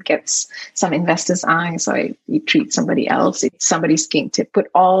because it gets some investors' eyes or it treats somebody else. It's somebody's game to put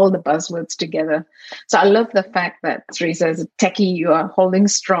all the buzzwords together. So I love the fact that, Teresa, as a techie, you are holding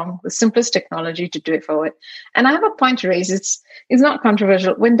strong the simplest technology to do it forward. And I have a point to raise. It's not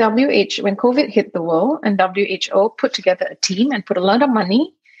controversial. When COVID hit the world and WHO put together a team and put a lot of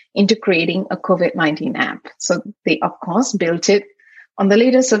money into creating a COVID-19 app. So they, of course, built it on the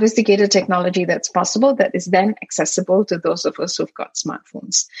latest sophisticated technology that's possible, that is then accessible to those of us who've got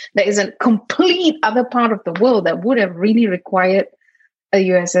smartphones. There is a complete other part of the world that would have really required a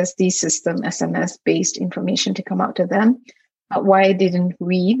USSD system, SMS-based information to come out to them. But why didn't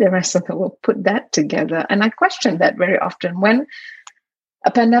we, the rest of the world, put that together? And I question that very often. When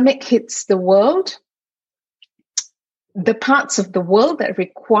a pandemic hits the world, the parts of the world that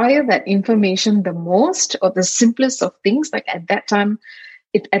require that information the most, or the simplest of things, like at that time,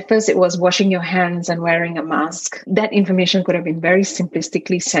 at first it was washing your hands and wearing a mask. That information could have been very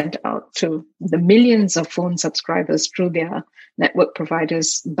simplistically sent out to the millions of phone subscribers through their network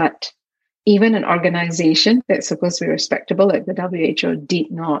providers. But even an organization that's supposed to be respectable, like the WHO,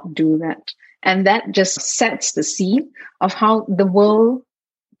 did not do that. And that just sets the scene of how the world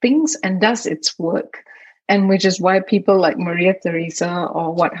thinks and does its work. And which is why people like Maria Theresa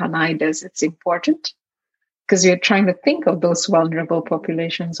or what Hanai does, it's important. Because you're trying to think of those vulnerable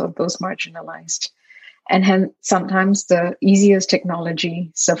populations or those marginalized. And hence, sometimes the easiest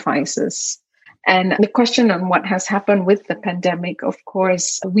technology suffices. And the question on what has happened with the pandemic, of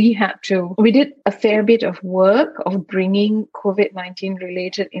course, we did a fair bit of work of bringing COVID-19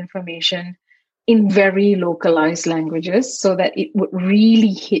 related information in very localized languages so that it would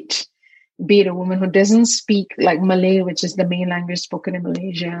really hit, be it a woman who doesn't speak like Malay, which is the main language spoken in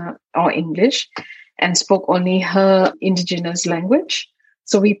Malaysia, or English, and spoke only her indigenous language.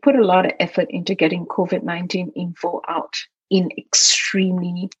 So we put a lot of effort into getting COVID-19 info out in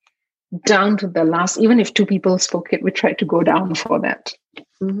extremely down to the last, even if 2 people spoke it, we tried to go down for that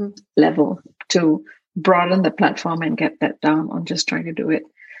level to broaden the platform and get that down on just trying to do it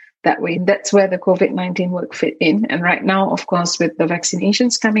that way. That's where the COVID-19 work fit in. And right now, of course, with the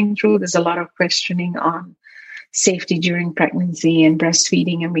vaccinations coming through, there's a lot of questioning on safety during pregnancy and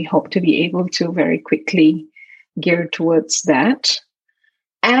breastfeeding. And we hope to be able to very quickly gear towards that.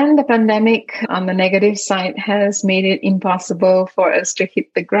 And the pandemic, on the negative side, has made it impossible for us to hit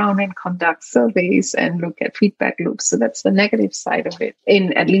the ground and conduct surveys and look at feedback loops. So that's the negative side of it.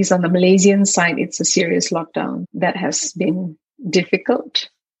 At least on the Malaysian side, it's a serious lockdown that has been difficult.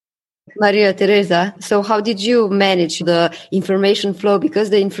 Maria Teresa, so how did you manage the information flow? Because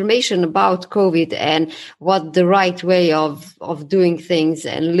the information about COVID and what the right way of doing things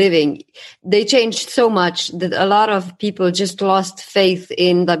and living, they changed so much that a lot of people just lost faith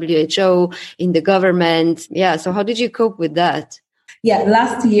in WHO, in the government. Yeah, so how did you cope with that? Yeah,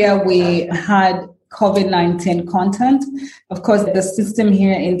 last year we had COVID-19 content. Of course, the system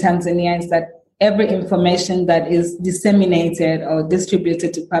here in Tanzania is that every information that is disseminated or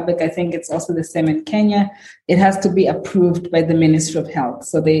distributed to public, I think it's also the same in Kenya, it has to be approved by the Ministry of Health.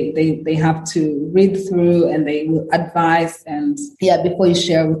 So they have to read through and they will advise before you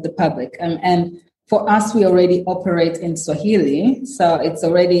share with the public. And for us, we already operate in Swahili. So it's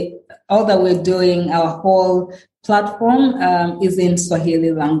already, all that we're doing, our whole platform is in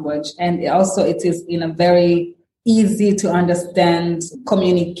Swahili language. And also it is in a very easy to understand,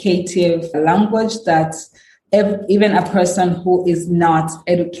 communicative language that even a person who is not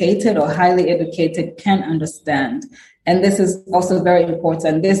educated or highly educated can understand. And this is also very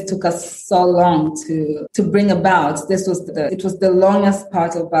important. This took us so long to bring about. It was the longest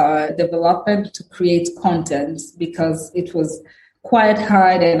part of our development to create content because it was quite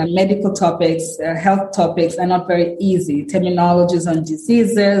hard, and medical topics, health topics are not very easy. Terminologies on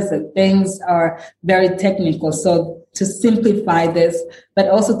diseases and things are very technical. So to simplify this, but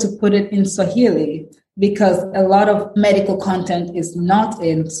also to put it in Swahili, because a lot of medical content is not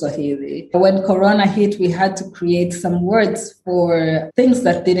in Swahili. When Corona hit, we had to create some words for things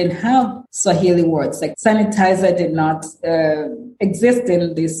that didn't have Swahili words. Like sanitizer did not exist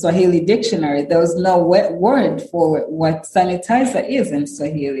in the Swahili dictionary. There was no word for what sanitizer is in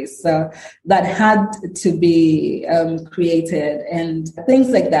Swahili. So that had to be created and things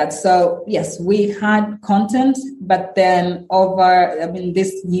like that. So yes, we had content, but then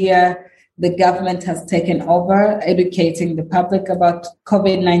this year, the government has taken over educating the public about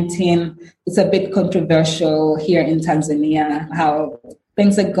COVID-19. It's a bit controversial here in Tanzania, how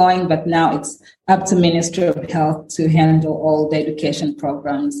things are going, but now it's up to Ministry of Health to handle all the education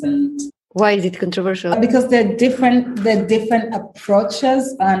programs. And why is it controversial? Because there are different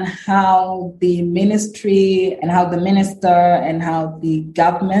approaches on how the ministry and how the minister and how the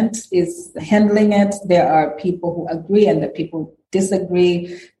government is handling it. There are people who agree and the people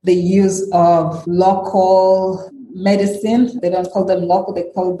disagree. The use of local medicine, they don't call them local, they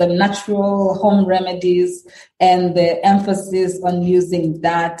call them natural home remedies, and the emphasis on using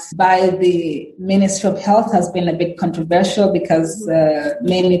that by the Ministry of Health has been a bit controversial because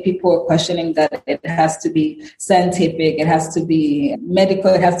many people are questioning that it has to be scientific, it has to be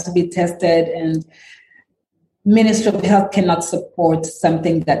medical, it has to be tested, and Ministry of Health cannot support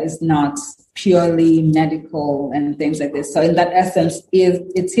something that is not purely medical and things like this. So in that essence,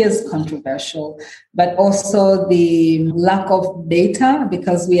 it is controversial, but also the lack of data,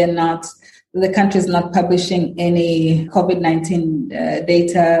 because the country is not publishing any COVID-19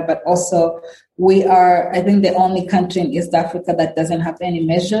 data, but also we are, I think, the only country in East Africa that doesn't have any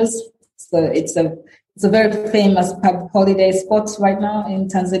measures. So it's a very famous holiday spot right now in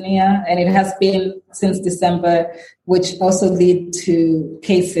Tanzania, and it has been since December, which also lead to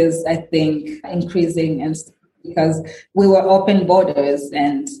cases, I think, increasing. And because we were open borders,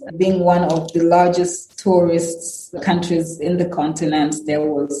 and being one of the largest tourist countries in the continent, there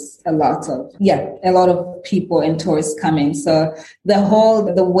was a lot of people and tourists coming. So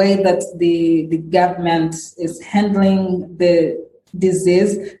the way that the government is handling the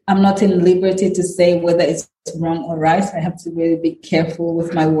disease, I'm not in liberty to say whether it's wrong or right. I have to really be careful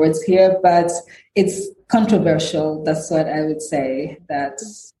with my words here, but it's controversial. That's what I would say.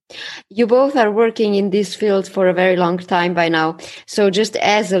 You both are working in this field for a very long time by now. So just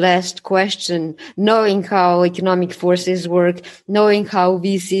as a last question, knowing how economic forces work, knowing how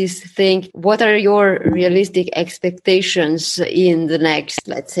VCs think, what are your realistic expectations in the next,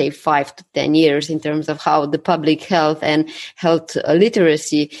 let's say, 5 to 10 years in terms of how the public health and health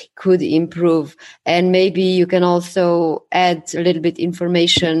literacy could improve? And maybe you can also add a little bit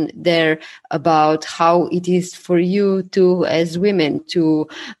information there about how it is for you to, as women, to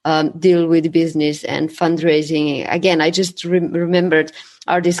deal with business and fundraising. Again, I just remembered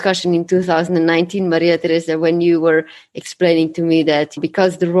our discussion in 2019, Maria Teresa, when you were explaining to me that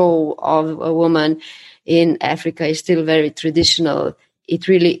because the role of a woman in Africa is still very traditional, it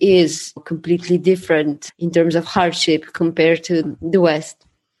really is completely different in terms of hardship compared to the West.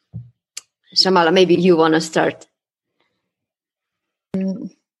 Shamala, maybe you want to start.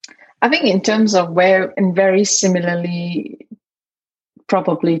 I think in terms of where, and very similarly,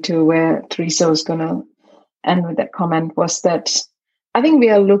 probably to where Teresa was going to end with that comment, was that I think we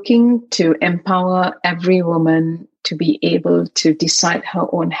are looking to empower every woman to be able to decide her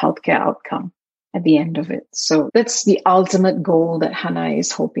own healthcare outcome at the end of it. So that's the ultimate goal that Hanai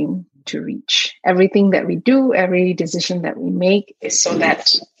is hoping to reach. Everything that we do, every decision that we make is so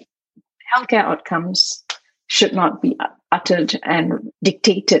that healthcare outcomes should not be uttered and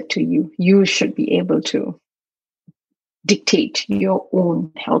dictated to you. You should be able to dictate your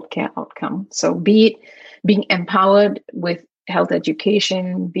own healthcare outcome. So be it being empowered with health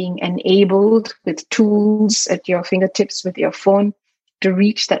education, being enabled with tools at your fingertips with your phone to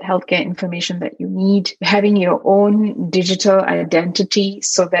reach that healthcare information that you need, having your own digital identity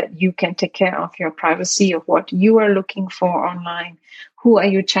so that you can take care of your privacy of what you are looking for online. Who are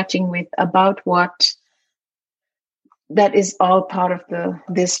you chatting with about what? That is all part of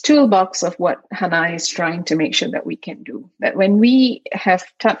this toolbox of what Hanai is trying to make sure that we can do. That when we have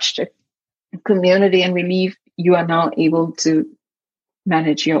touched a community and we leave, you are now able to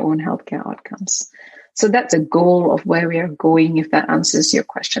manage your own healthcare outcomes. So that's a goal of where we are going, if that answers your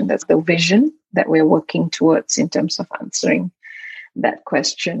question. That's the vision that we're working towards in terms of answering that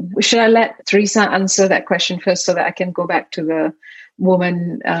question. Should I let Teresa answer that question first so that I can go back to the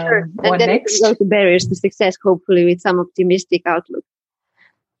woman sure. one and then next? Go to barriers to success, hopefully with some optimistic outlook.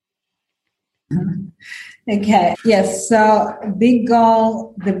 Okay. Yes. So big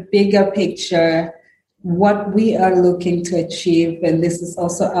goal, the bigger picture, what we are looking to achieve, and this is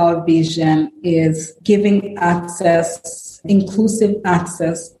also our vision, is giving access, inclusive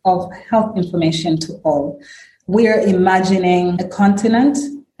access of health information to all. We are imagining a continent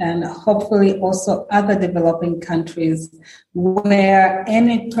and hopefully also other developing countries where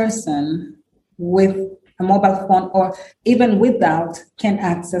any person with a mobile phone or even without can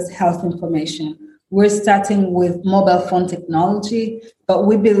access health information. We're starting with mobile phone technology, but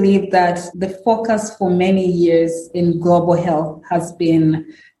we believe that the focus for many years in global health has been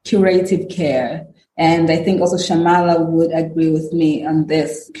curative care. And I think also Shamala would agree with me on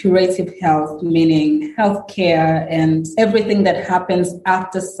this. Curative health, meaning healthcare and everything that happens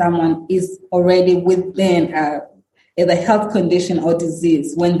after someone is already within either health condition or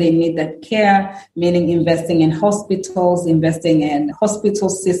disease when they need that care, meaning investing in hospitals, investing in hospital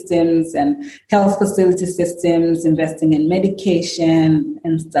systems and health facility systems, investing in medication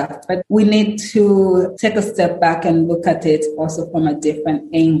and stuff. But we need to take a step back and look at it also from a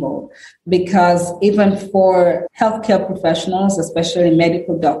different angle, because even for healthcare professionals, especially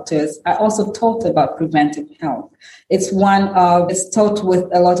medical doctors, I also talked about preventive health. It's taught with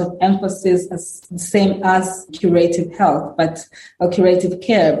a lot of emphasis, as same as curative health, or curative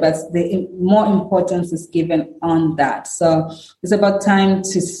care, but the more importance is given on that. So it's about time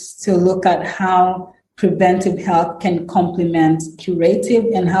to look at how preventive health can complement curative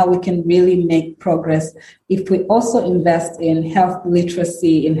and how we can really make progress if we also invest in health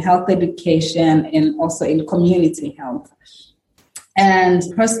literacy, in health education, and also in community health. And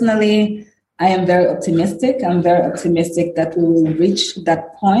personally, I am very optimistic. I'm very optimistic that we will reach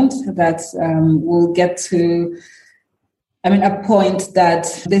that point, that we'll get to a point that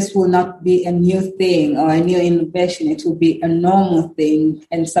this will not be a new thing or a new innovation. It will be a normal thing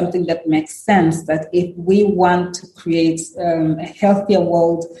and something that makes sense, that if we want to create a healthier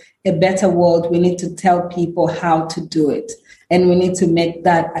world, a better world, we need to tell people how to do it. And we need to make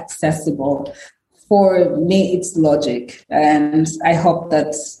that accessible. For me, it's logic. And I hope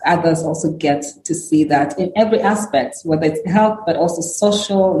that others also get to see that in every aspect, whether it's health, but also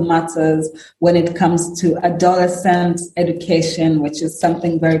social matters when it comes to adolescent education, which is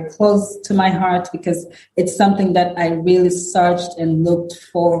something very close to my heart because it's something that I really searched and looked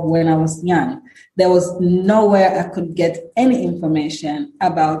for when I was young. There was nowhere I could get any information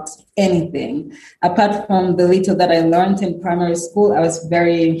about anything. Apart from the little that I learned in primary school, I was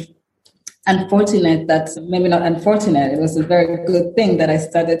very unfortunate that, maybe not unfortunate, it was a very good thing that I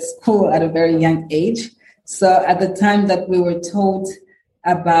started school at a very young age. So at the time that we were told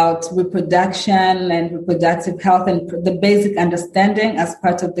about reproduction and reproductive health and the basic understanding as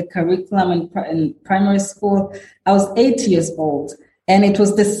part of the curriculum in primary school, I was 8 years old. And it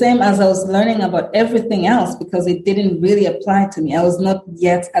was the same as I was learning about everything else because it didn't really apply to me. I was not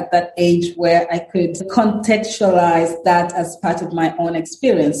yet at that age where I could contextualize that as part of my own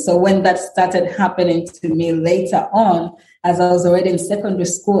experience. So when that started happening to me later on, as I was already in secondary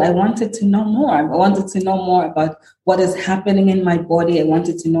school, I wanted to know more. I wanted to know more about what is happening in my body. I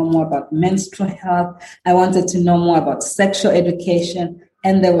wanted to know more about menstrual health. I wanted to know more about sexual education.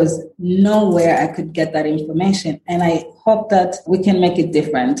 And there was nowhere I could get that information. And I hope that we can make it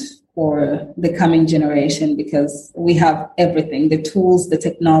different for the coming generation because we have everything, the tools, the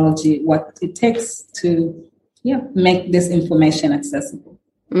technology, what it takes to make this information accessible.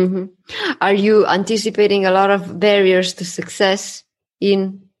 Mm-hmm. Are you anticipating a lot of barriers to success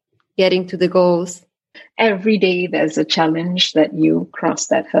in getting to the goals? Every day there's a challenge that you cross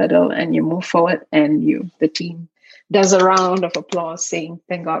that hurdle and you move forward and the team does a round of applause saying,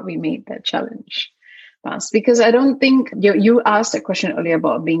 thank God we made that challenge pass. Because I don't think, you asked a question earlier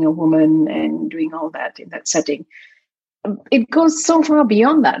about being a woman and doing all that in that setting. It goes so far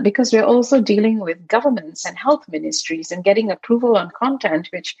beyond that because we're also dealing with governments and health ministries and getting approval on content,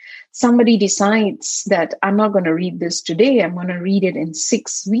 which somebody decides that I'm not going to read this today, I'm going to read it in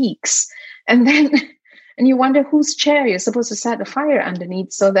 6 weeks. And you wonder whose chair you're supposed to set a fire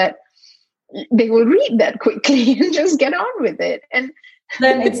underneath so that they will read that quickly and just get on with it. And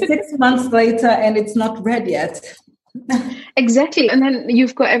then it's 6 months later and it's not read yet. Exactly. And then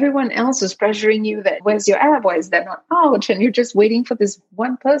you've got everyone else who's pressuring you that, where's your app? Why is that not out? And you're just waiting for this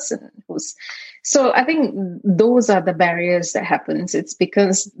one person who's... So I think those are the barriers that happens. It's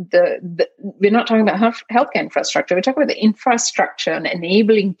because we're not talking about healthcare infrastructure. We're talking about the infrastructure and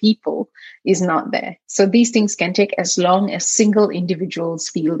enabling people is not there. So these things can take as long as single individuals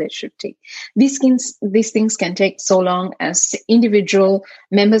feel they should take. These things can take so long as individual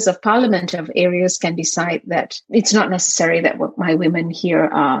members of parliament of areas can decide that it's not necessary that my women here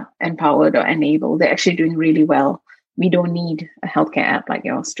are empowered or enabled. They're actually doing really well. We don't need a healthcare app like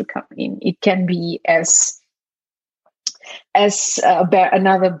yours to come in. It can be as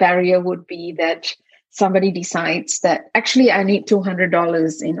another barrier would be that somebody decides that actually I need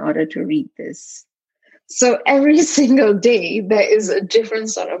 $200 in order to read this. So every single day there is a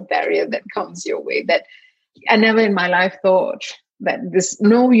different sort of barrier that comes your way that I never in my life thought that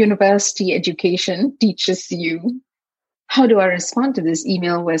no university education teaches you. How do I respond to this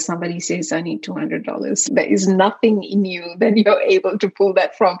email where somebody says, I need $200? There is nothing in you that you're able to pull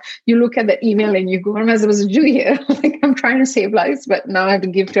that from. You look at the email and you go, what am I supposed to do here? Like, I'm trying to save lives, but now I have to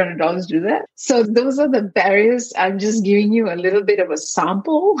give $200 to do that. So those are the barriers. I'm just giving you a little bit of a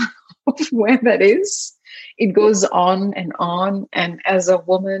sample of where that is. It goes on. And as a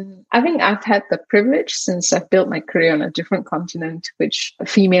woman, I think I've had the privilege since I've built my career on a different continent, which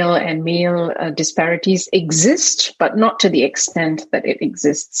female and male disparities exist, but not to the extent that it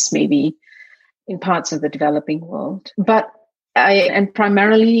exists maybe in parts of the developing world. But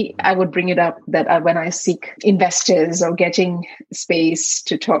primarily, I would bring it up that when I seek investors or getting space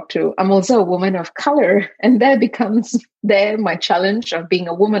to talk to, I'm also a woman of color. And my challenge of being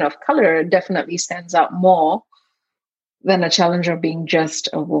a woman of color definitely stands out more than a challenge of being just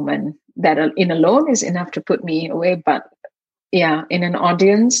a woman. That in alone is enough to put me away. But yeah, in an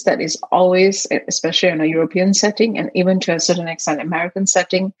audience that is always, especially in a European setting, and even to a certain extent, American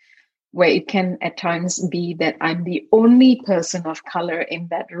setting, where it can at times be that I'm the only person of color in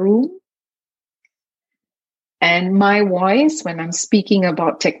that room. And my voice, when I'm speaking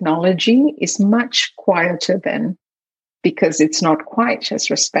about technology, is much quieter then, because it's not quite as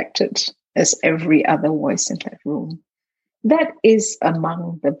respected as every other voice in that room. That is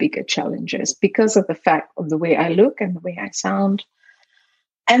among the bigger challenges because of the fact of the way I look and the way I sound.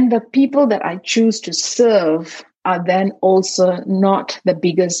 And the people that I choose to serve are then also not the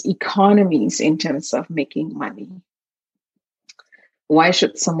biggest economies in terms of making money. Why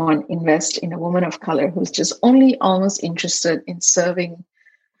should someone invest in a woman of color who's just only almost interested in serving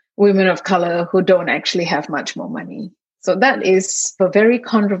women of color who don't actually have much more money? So that is a very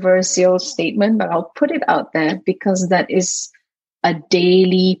controversial statement, but I'll put it out there because that is a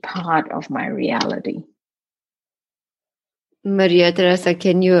daily part of my reality. Maria Teresa,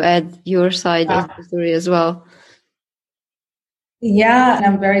 can you add your side of the story as well? Yeah,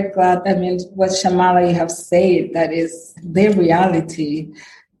 I'm very glad. I mean, what Shamala you have said, that is their reality.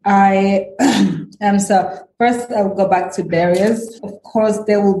 So first I'll go back to barriers. Of course,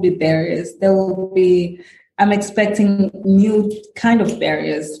 there will be barriers. I'm expecting new kind of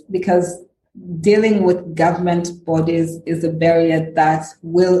barriers because dealing with government bodies is a barrier that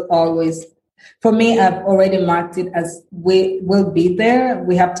will always, for me, I've already marked it as we will be there.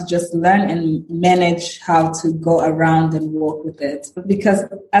 We have to just learn and manage how to go around and work with it. Because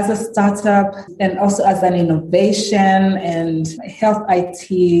as a startup and also as an innovation and health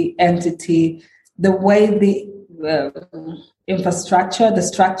IT entity, the way the infrastructure, the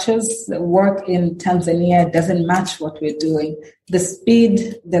structures work in Tanzania doesn't match what we're doing. The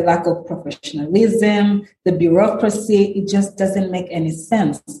speed, the lack of professionalism, the bureaucracy, it just doesn't make any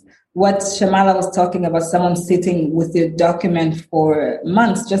sense. What Shamala was talking about, someone sitting with your document for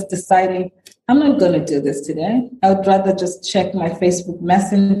months, just deciding, I'm not going to do this today. I would rather just check my Facebook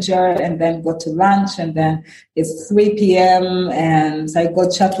Messenger and then go to lunch, and then it's 3 p.m. and I go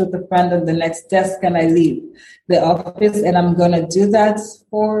chat with a friend on the next desk and I leave the office, and I'm going to do that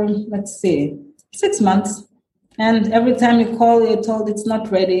for, 6 months. And every time you call, you're told it's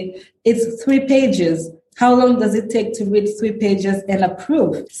not ready. It's 3 pages. How long does it take to read 3 pages and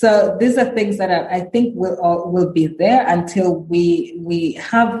approve? So these are things that I think will be there until we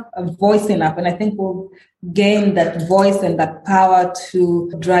have a voice enough. And I think we'll gain that voice and that power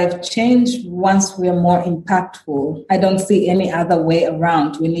to drive change once we're more impactful. I don't see any other way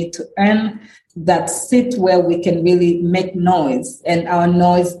around. We need to earn that seat where we can really make noise, and our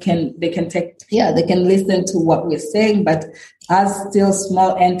noise they can listen to what we're saying, but as still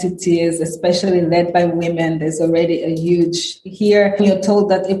small entities, especially led by women, there's already a huge here. You're told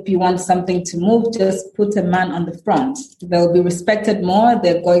that if you want something to move, just put a man on the front. They'll be respected more.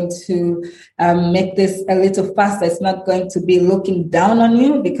 They're going to make this a little faster. It's not going to be looking down on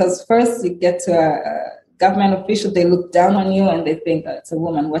you, because first you get to a government official, they look down on you and they think, oh, it's a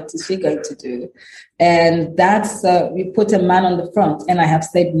woman, what is she going to do? And that's, we put a man on the front. And I have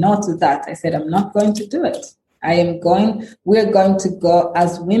said no to that. I said, I'm not going to do it. We're going to go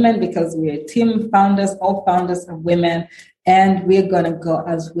as women, because we're team founders, all founders are women, and we're going to go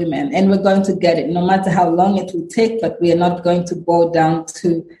as women, and we're going to get it no matter how long it will take, but we are not going to bow down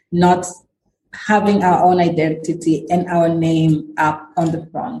to not having our own identity and our name up on the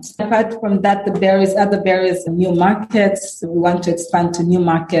front. Apart from that, other barriers, new markets. We want to expand to new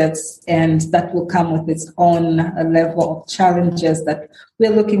markets, and that will come with its own level of challenges that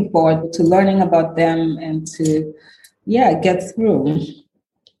we're looking forward to learning about them and to, get through.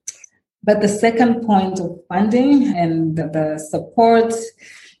 But the second point of funding and the support,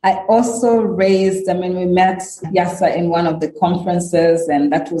 I also raised, we met YASA in one of the conferences,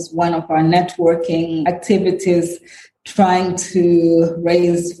 and that was one of our networking activities, trying to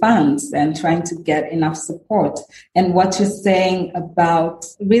raise funds and trying to get enough support. And what you're saying about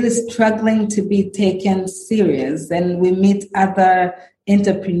really struggling to be taken serious. And we meet other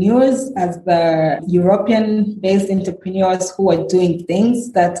entrepreneurs, as the European-based entrepreneurs who are doing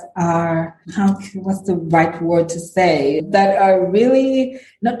things that are, what's the right word to say, that are really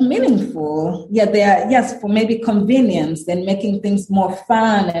not meaningful. Yeah, they are, yes, for maybe convenience and making things more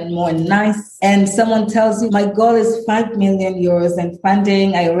fun and more nice. And someone tells you, my goal is 5 million euros in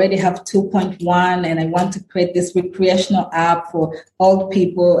funding. I already have 2.1, and I want to create this recreational app for old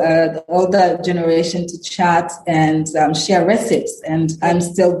people, the older generation to chat and share recipes. And I'm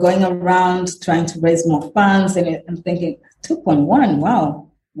still going around trying to raise more funds, and I'm thinking 2.1,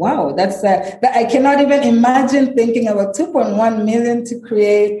 wow, that's I cannot even imagine thinking about 2.1 million to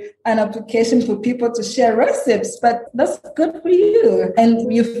create an application for people to share recipes, but that's good for you.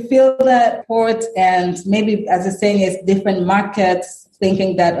 And you feel that support, and maybe, as I'm saying, it's different markets,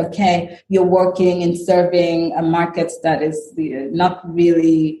 thinking that, okay, you're working and serving a market that is not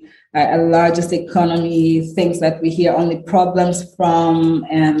really our largest economy, things that we hear only problems from,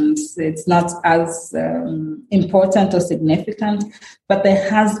 and it's not as important or significant. But there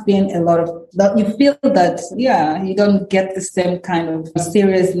has been a lot of, you feel that, you don't get the same kind of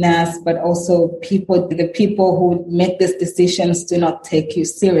seriousness, but also the people who make these decisions do not take you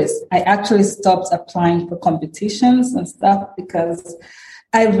serious. I actually stopped applying for competitions and stuff because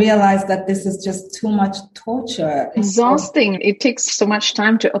I realized that this is just too much torture. Exhausting. It takes so much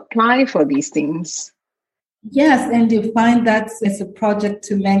time to apply for these things. Yes, and you find that it's a project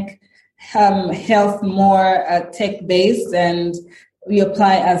to make health more tech-based, and you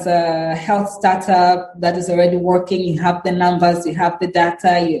apply as a health startup that is already working. You have the numbers, you have the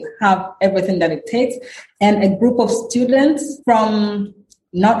data, you have everything that it takes. And a group of students from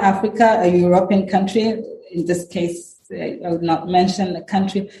not Africa, a European country, in this case, I will not mention the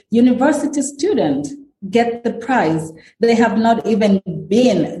country, university student get the prize. They have not even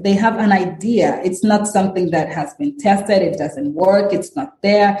been, they have an idea. It's not something that has been tested. It doesn't work. It's not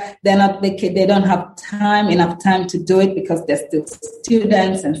there. They don't have enough time to do it because they're still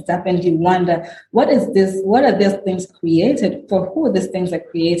students and stuff. And you wonder, what is this? What are these things created for? Who these things are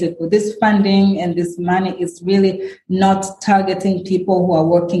created for? This funding and this money is really not targeting people who are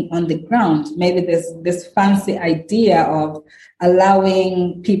working on the ground. Maybe there's this fancy idea of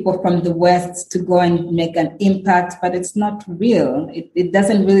allowing people from the West to go and make an impact, but it's not real. It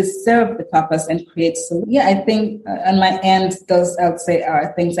doesn't really serve the purpose and create. So yeah, I think on my end, those I would say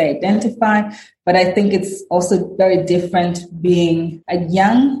are things I identify, but I think it's also very different being a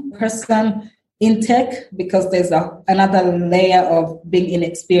young person in tech because there's another layer of being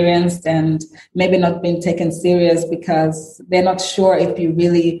inexperienced and maybe not being taken serious because they're not sure if you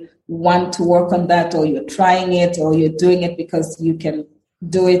really want to work on that, or you're trying it, or you're doing it because you can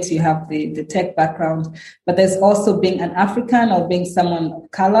do it, you have the tech background. But there's also being an African or being someone of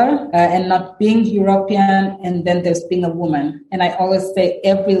color and not being European, and then there's being a woman. And I always say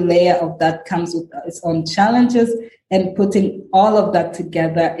every layer of that comes with its own challenges, and putting all of that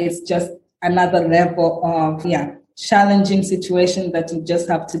together is just another level of challenging situation that you just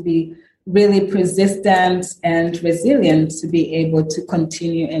have to be really persistent and resilient to be able to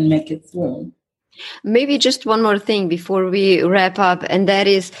continue and make it through. Maybe just one more thing before we wrap up, and that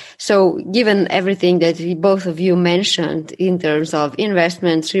is, so given everything that both of you mentioned in terms of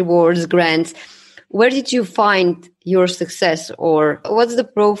investments, rewards, grants, where did you find your success, or what's the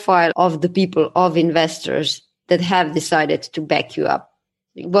profile of the people, of investors that have decided to back you up?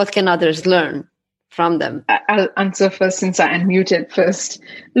 What can others learn from them? I'll answer first since I unmuted first.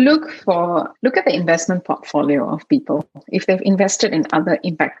 Look at the investment portfolio of people. If they've invested in other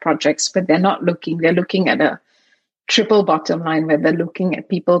impact projects, but they're looking at a triple bottom line where they're looking at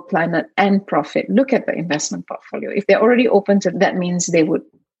people, planet, and profit. Look at the investment portfolio. If they're already open to that, means they would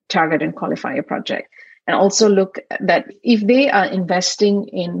target and qualify a project. And also look at that if they are investing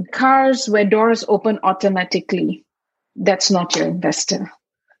in cars where doors open automatically, that's not your investor.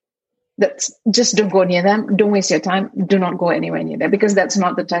 Just don't go near them. Don't waste your time. Do not go anywhere near them, because that's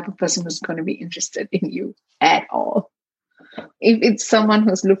not the type of person who's going to be interested in you at all. If it's someone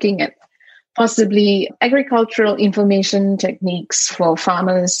who's looking at possibly agricultural information techniques for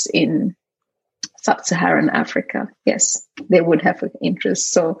farmers in sub-Saharan Africa, yes, they would have an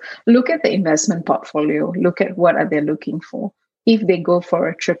interest. So look at the investment portfolio. Look at what are they looking for. If they go for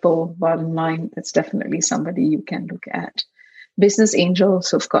a triple bottom line, that's definitely somebody you can look at. Business angels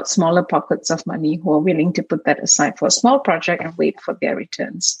who've got smaller pockets of money who are willing to put that aside for a small project and wait for their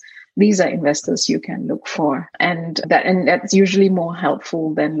returns. These are investors you can look for. And that's usually more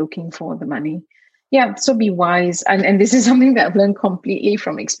helpful than looking for the money. Yeah, so be wise. And this is something that I've learned completely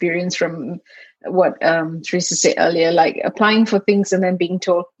from experience, from what Teresa said earlier, like applying for things and then being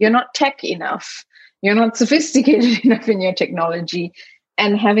told, you're not tech enough. You're not sophisticated enough in your technology.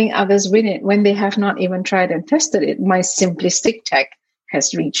 And having others win it when they have not even tried and tested it. My simplistic tech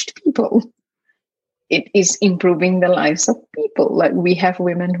has reached people. It is improving the lives of people. Like, we have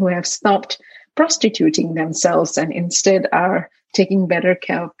women who have stopped prostituting themselves and instead are taking better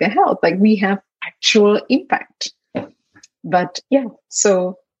care of their health. Like, we have actual impact. But yeah,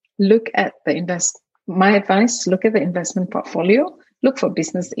 so look at my advice, look at the investment portfolio, look for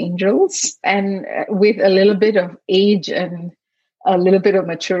business angels, and with a little bit of age and a little bit of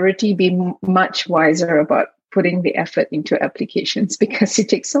maturity, be much wiser about putting the effort into applications, because it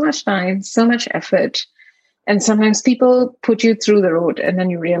takes so much time, so much effort. And sometimes people put you through the road and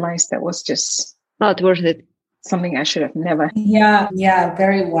then you realize that was just not worth it. Something I should have never. Yeah,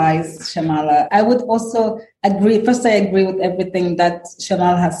 very wise, Shamala. I would also agree. First, I agree with everything that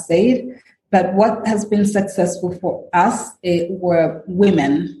Shamala has said. But what has been successful for us were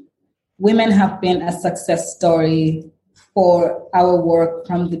women. women have been a success story for our work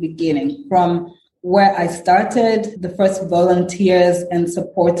from the beginning, from where I started, the first volunteers and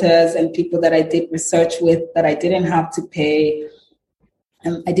supporters and people that I did research with that I didn't have to pay.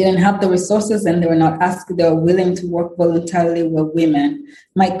 I didn't have the resources and they were not asked, they were willing to work voluntarily, were women.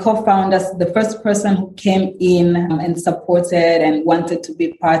 My co-founders, the first person who came in and supported and wanted to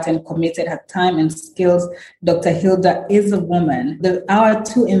be part and committed her time and skills, Dr. Hilda, is a woman. Our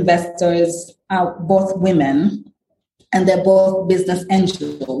two investors are both women and they're both business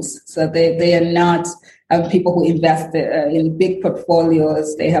angels. So they are not people who invest in big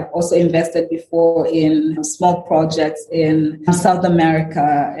portfolios. They have also invested before in small projects in South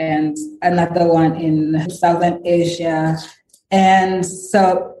America and another one in Southern Asia. And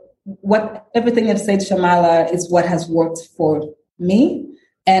so everything you've said, Shamala, is what has worked for me.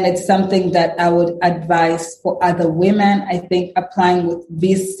 And it's something that I would advise for other women. I think applying with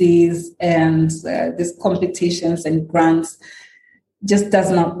VCs and these competitions and grants just does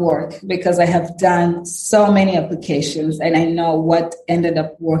not work, because I have done so many applications and I know what ended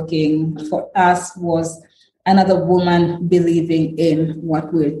up working for us was another woman believing in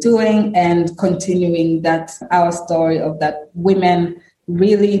what we're doing and continuing that our story of that women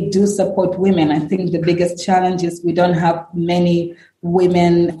really do support women. I think the biggest challenge is we don't have many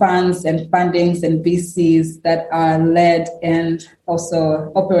women funds and fundings and VCs that are led and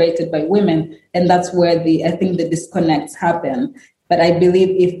also operated by women. And that's where I think the disconnects happen. But I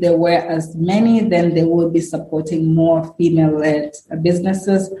believe if there were as many, then they would be supporting more female-led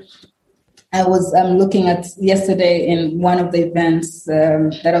businesses. I was looking at yesterday in one of the events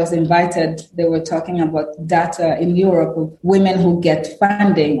that I was invited, they were talking about data in Europe of women who get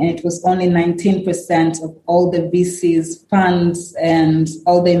funding, and it was only 19% of all the VCs funds and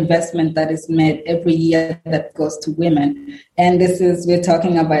all the investment that is made every year that goes to women. And we're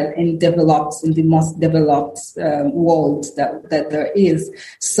talking about in the most developed world that there is.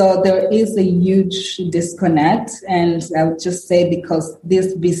 So there is a huge disconnect. And I would just say, because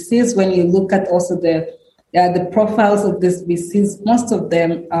these VCs, when you look at also the profiles of these VCs, most of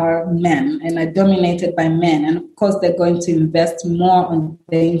them are men and are dominated by men. And of course, they're going to invest more on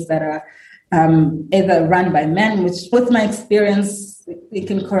things that are either run by men, which with my experience, you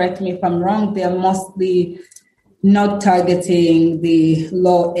can correct me if I'm wrong, they're mostly not targeting the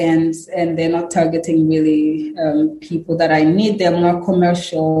low ends, and they're not targeting really people that I need. They're more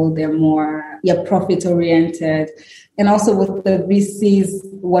commercial, they're more profit oriented. And also with the VCs,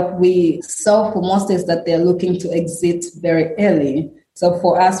 what we saw for most is that they're looking to exit very early. So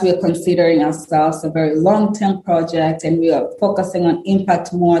for us, we're considering ourselves a very long-term project, and we are focusing on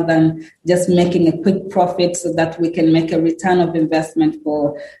impact more than just making a quick profit so that we can make a return of investment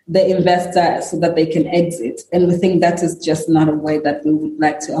for the investor so that they can exit. And we think that is just not a way that we would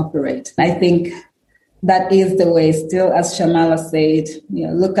like to operate. I think that is the way still, as Shamala said,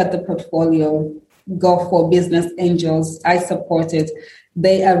 look at the portfolio, go for business angels. I support it.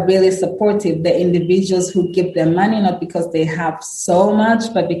 They are really supportive. The individuals who give their money, not because they have so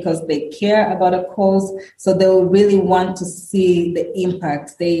much, but because they care about a cause. So they will really want to see the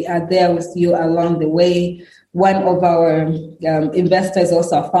impact. They are there with you along the way. One of our investors,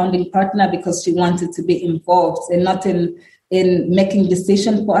 also a founding partner, because she wanted to be involved and not in making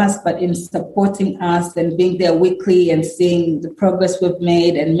decisions for us, but in supporting us and being there weekly and seeing the progress we've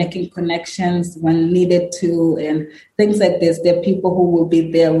made and making connections when needed to and things like this. There are people who will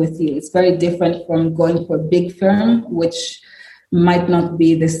be there with you. It's very different from going for a big firm, which might not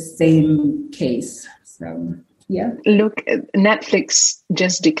be the same case. So, yeah. Look, Netflix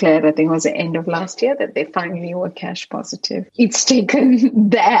just declared, I think it was the end of last year, that they finally were cash positive. It's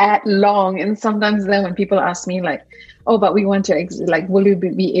taken that long. And sometimes then when people ask me like, oh, but we want to exit, like, will you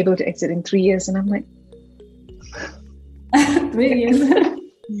be able to exit in 3 years? And I'm like, 3 years?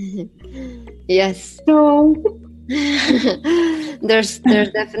 Yes. No. There's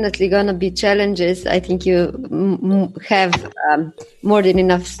definitely gonna be challenges. I think you have more than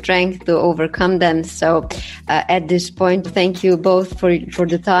enough strength to overcome them. So at this point, thank you both for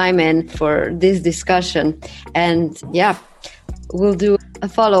the time and for this discussion. And yeah, we'll do a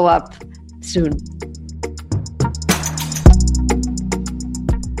follow-up soon.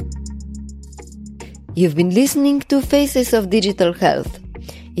 You've been listening to Faces of Digital Health.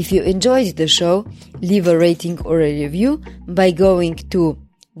 If you enjoyed the show, leave a rating or a review by going to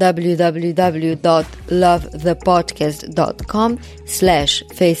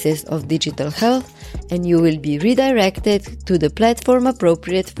www.lovethepodcast.com/Faces of Digital Health, and you will be redirected to the platform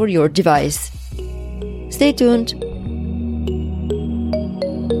appropriate for your device. Stay tuned.